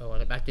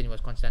 or back then it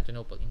was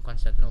Constantinople.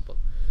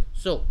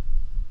 So,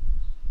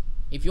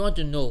 if you want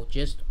to know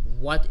just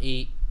what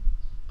a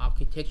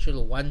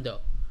architectural wonder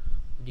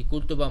the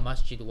Qurtuba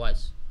Masjid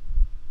was,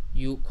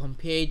 you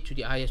compare it to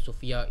the Hagia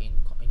Sophia in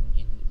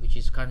which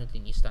is currently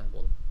in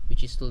Istanbul,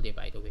 which is still there,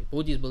 by the way.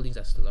 Both these buildings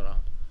are still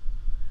around,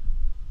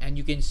 and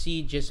you can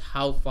see just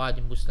how far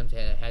the Muslims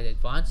had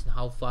advanced and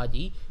how far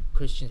the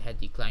Christians had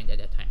declined at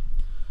that time.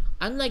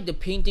 Unlike the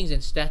paintings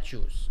and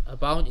statues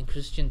abound in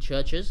Christian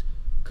churches,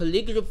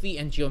 calligraphy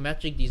and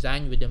geometric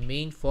design were the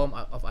main form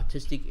of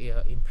artistic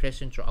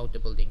impression throughout the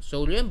building.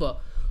 So remember,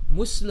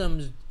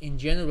 Muslims in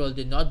general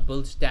did not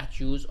build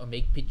statues or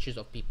make pictures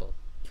of people.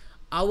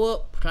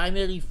 Our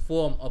primary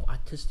form of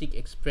artistic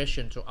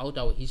expression throughout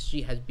our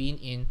history has been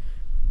in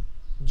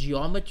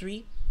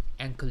geometry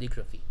and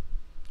calligraphy.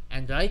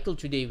 And right till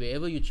today,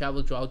 wherever you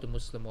travel throughout the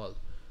Muslim world,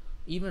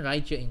 even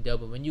right here in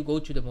Durban, when you go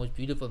to the most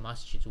beautiful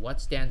masjids,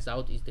 what stands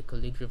out is the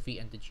calligraphy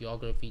and the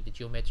geography, the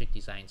geometric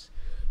designs.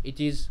 It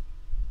is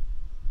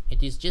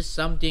just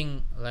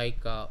something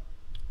like that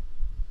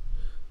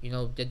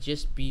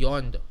just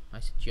beyond. I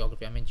said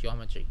geography, I meant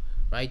geometry,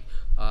 right?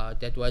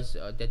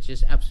 That's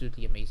just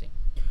absolutely amazing.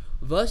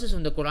 Verses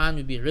from the Quran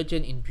will be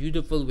written in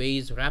beautiful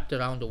ways wrapped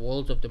around the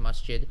walls of the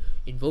masjid,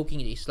 invoking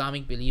the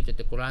Islamic belief that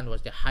the Quran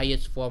was the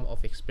highest form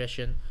of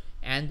expression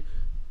and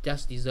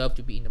thus deserved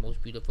to be in the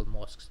most beautiful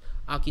mosques.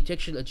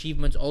 Architectural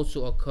achievements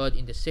also occurred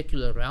in the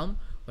secular realm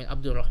when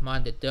Abdul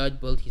Rahman III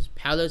built his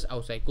palace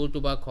outside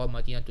Cordoba called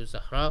Madinatul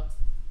Zahra,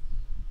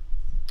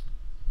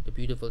 the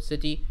beautiful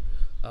city,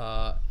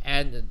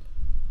 and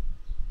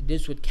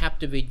this would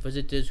captivate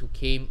visitors who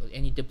came.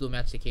 Any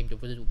diplomats that came to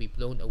visit would be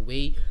blown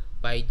away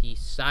by the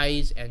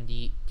size and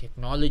the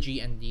technology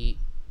and the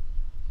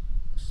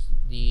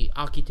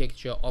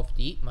architecture of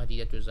the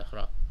Madinatul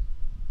Zahra.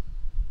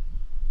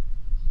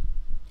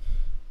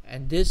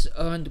 And this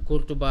earned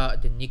Cordoba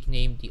the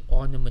nickname the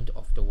ornament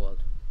of the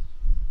world.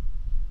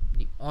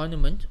 The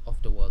ornament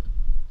of the world.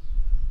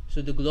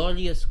 So the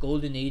glorious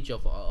golden age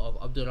of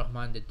Abdul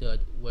Rahman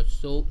III was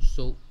so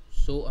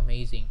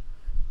amazing.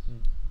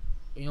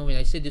 When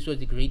I said this was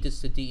the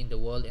greatest city in the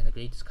world and the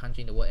greatest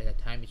country in the world at that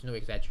time, it's no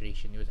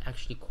exaggeration. It was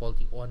actually called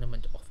the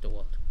ornament of the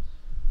world.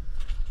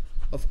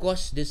 Of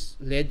course, this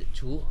led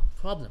to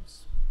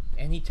problems.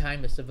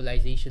 Anytime a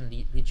civilization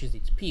reaches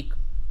its peak,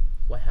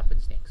 what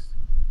happens next?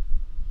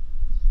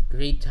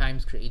 Great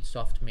times create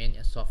soft men,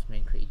 and soft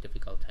men create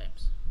difficult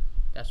times.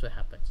 That's what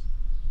happens.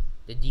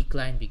 The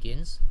decline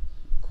begins,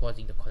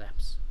 causing the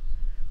collapse.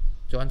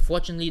 So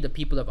unfortunately, the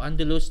people of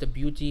Andalus, the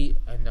beauty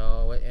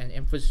and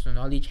emphasis on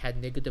knowledge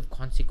had negative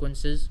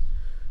consequences.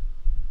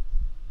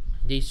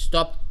 They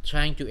stopped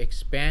trying to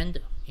expand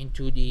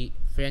into the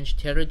French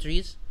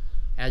territories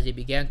as they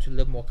began to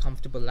live more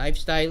comfortable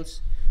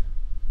lifestyles.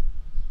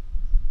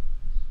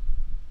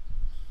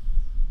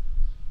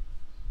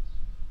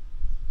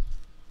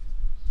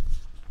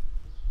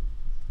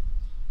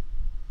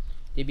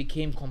 They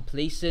became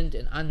complacent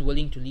and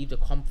unwilling to leave the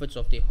comforts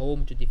of their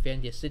home to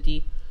defend their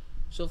city.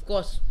 So of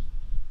course,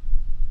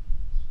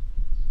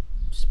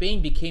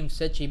 Spain became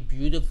such a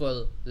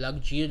beautiful,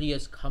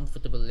 luxurious,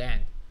 comfortable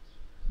land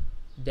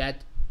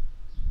that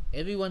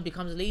everyone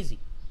becomes lazy.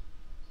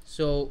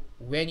 So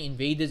when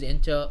invaders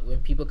enter,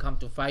 when people come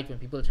to fight, when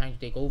people are trying to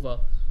take over,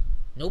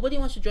 nobody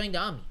wants to join the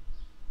army.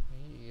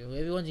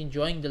 Everyone's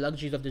enjoying the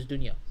luxuries of this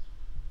dunya.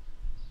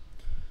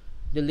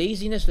 The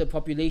laziness of the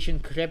population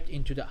crept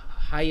into the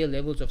higher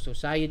levels of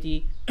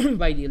society.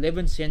 By the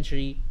 11th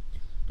century,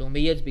 the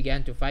Umayyads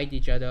began to fight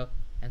each other,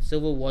 and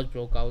civil wars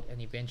broke out,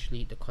 and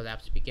eventually the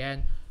collapse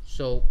began.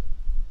 So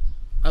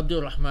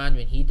Abdul Rahman,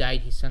 when he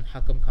died, his son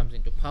Hakam comes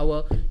into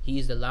power. He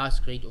is the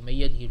last great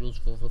Umayyad. He rules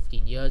for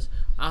 15 years.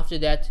 After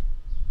that,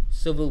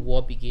 civil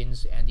war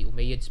begins, and the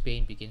Umayyad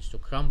Spain begins to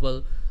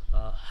crumble.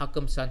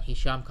 Hakam's son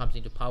Hisham comes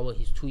into power.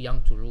 He's too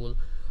young to rule.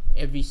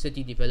 Every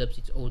city develops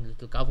its own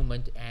little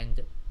government,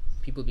 and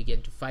people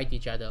begin to fight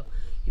each other.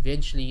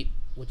 Eventually,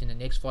 within the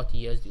next 40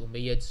 years, the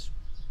Umayyads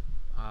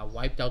are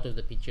wiped out of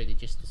the picture. They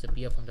just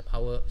disappear from the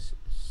power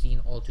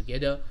scene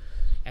altogether.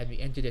 And we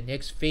enter the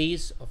next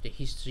phase of the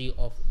history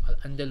of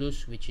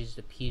al-Andalus, which is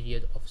the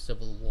period of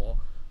civil war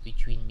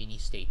between many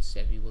states.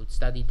 And we will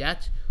study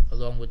that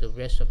along with the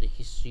rest of the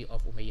history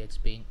of Umayyad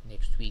Spain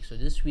next week. So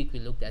this week we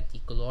looked at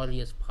the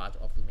glorious part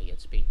of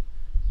Umayyad Spain,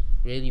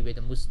 really where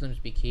the Muslims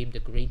became the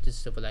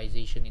greatest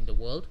civilization in the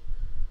world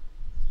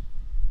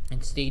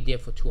and stayed there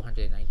for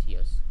 290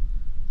 years.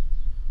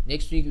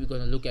 Next week we're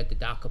going to look at the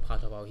darker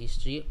part of our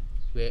history,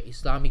 where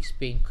Islamic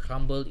Spain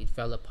crumbled, it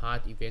fell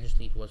apart,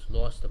 eventually it was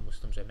lost, the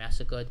Muslims were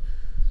massacred.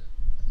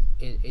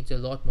 It's a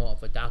lot more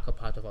of a darker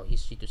part of our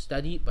history to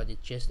study, but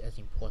it's just as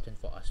important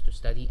for us to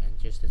study, and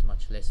just as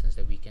much lessons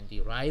that we can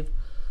derive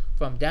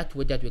from that.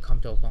 With that, we come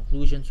to our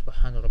conclusion.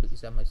 Subhana rabbil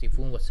izzati amma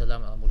yasifun, wa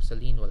salamun ala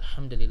mursaleen,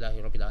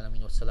 walhamdulillahi rabbil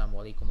alamin, wassalamu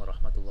alaikum wa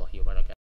rahmatullahi wa barakatuh.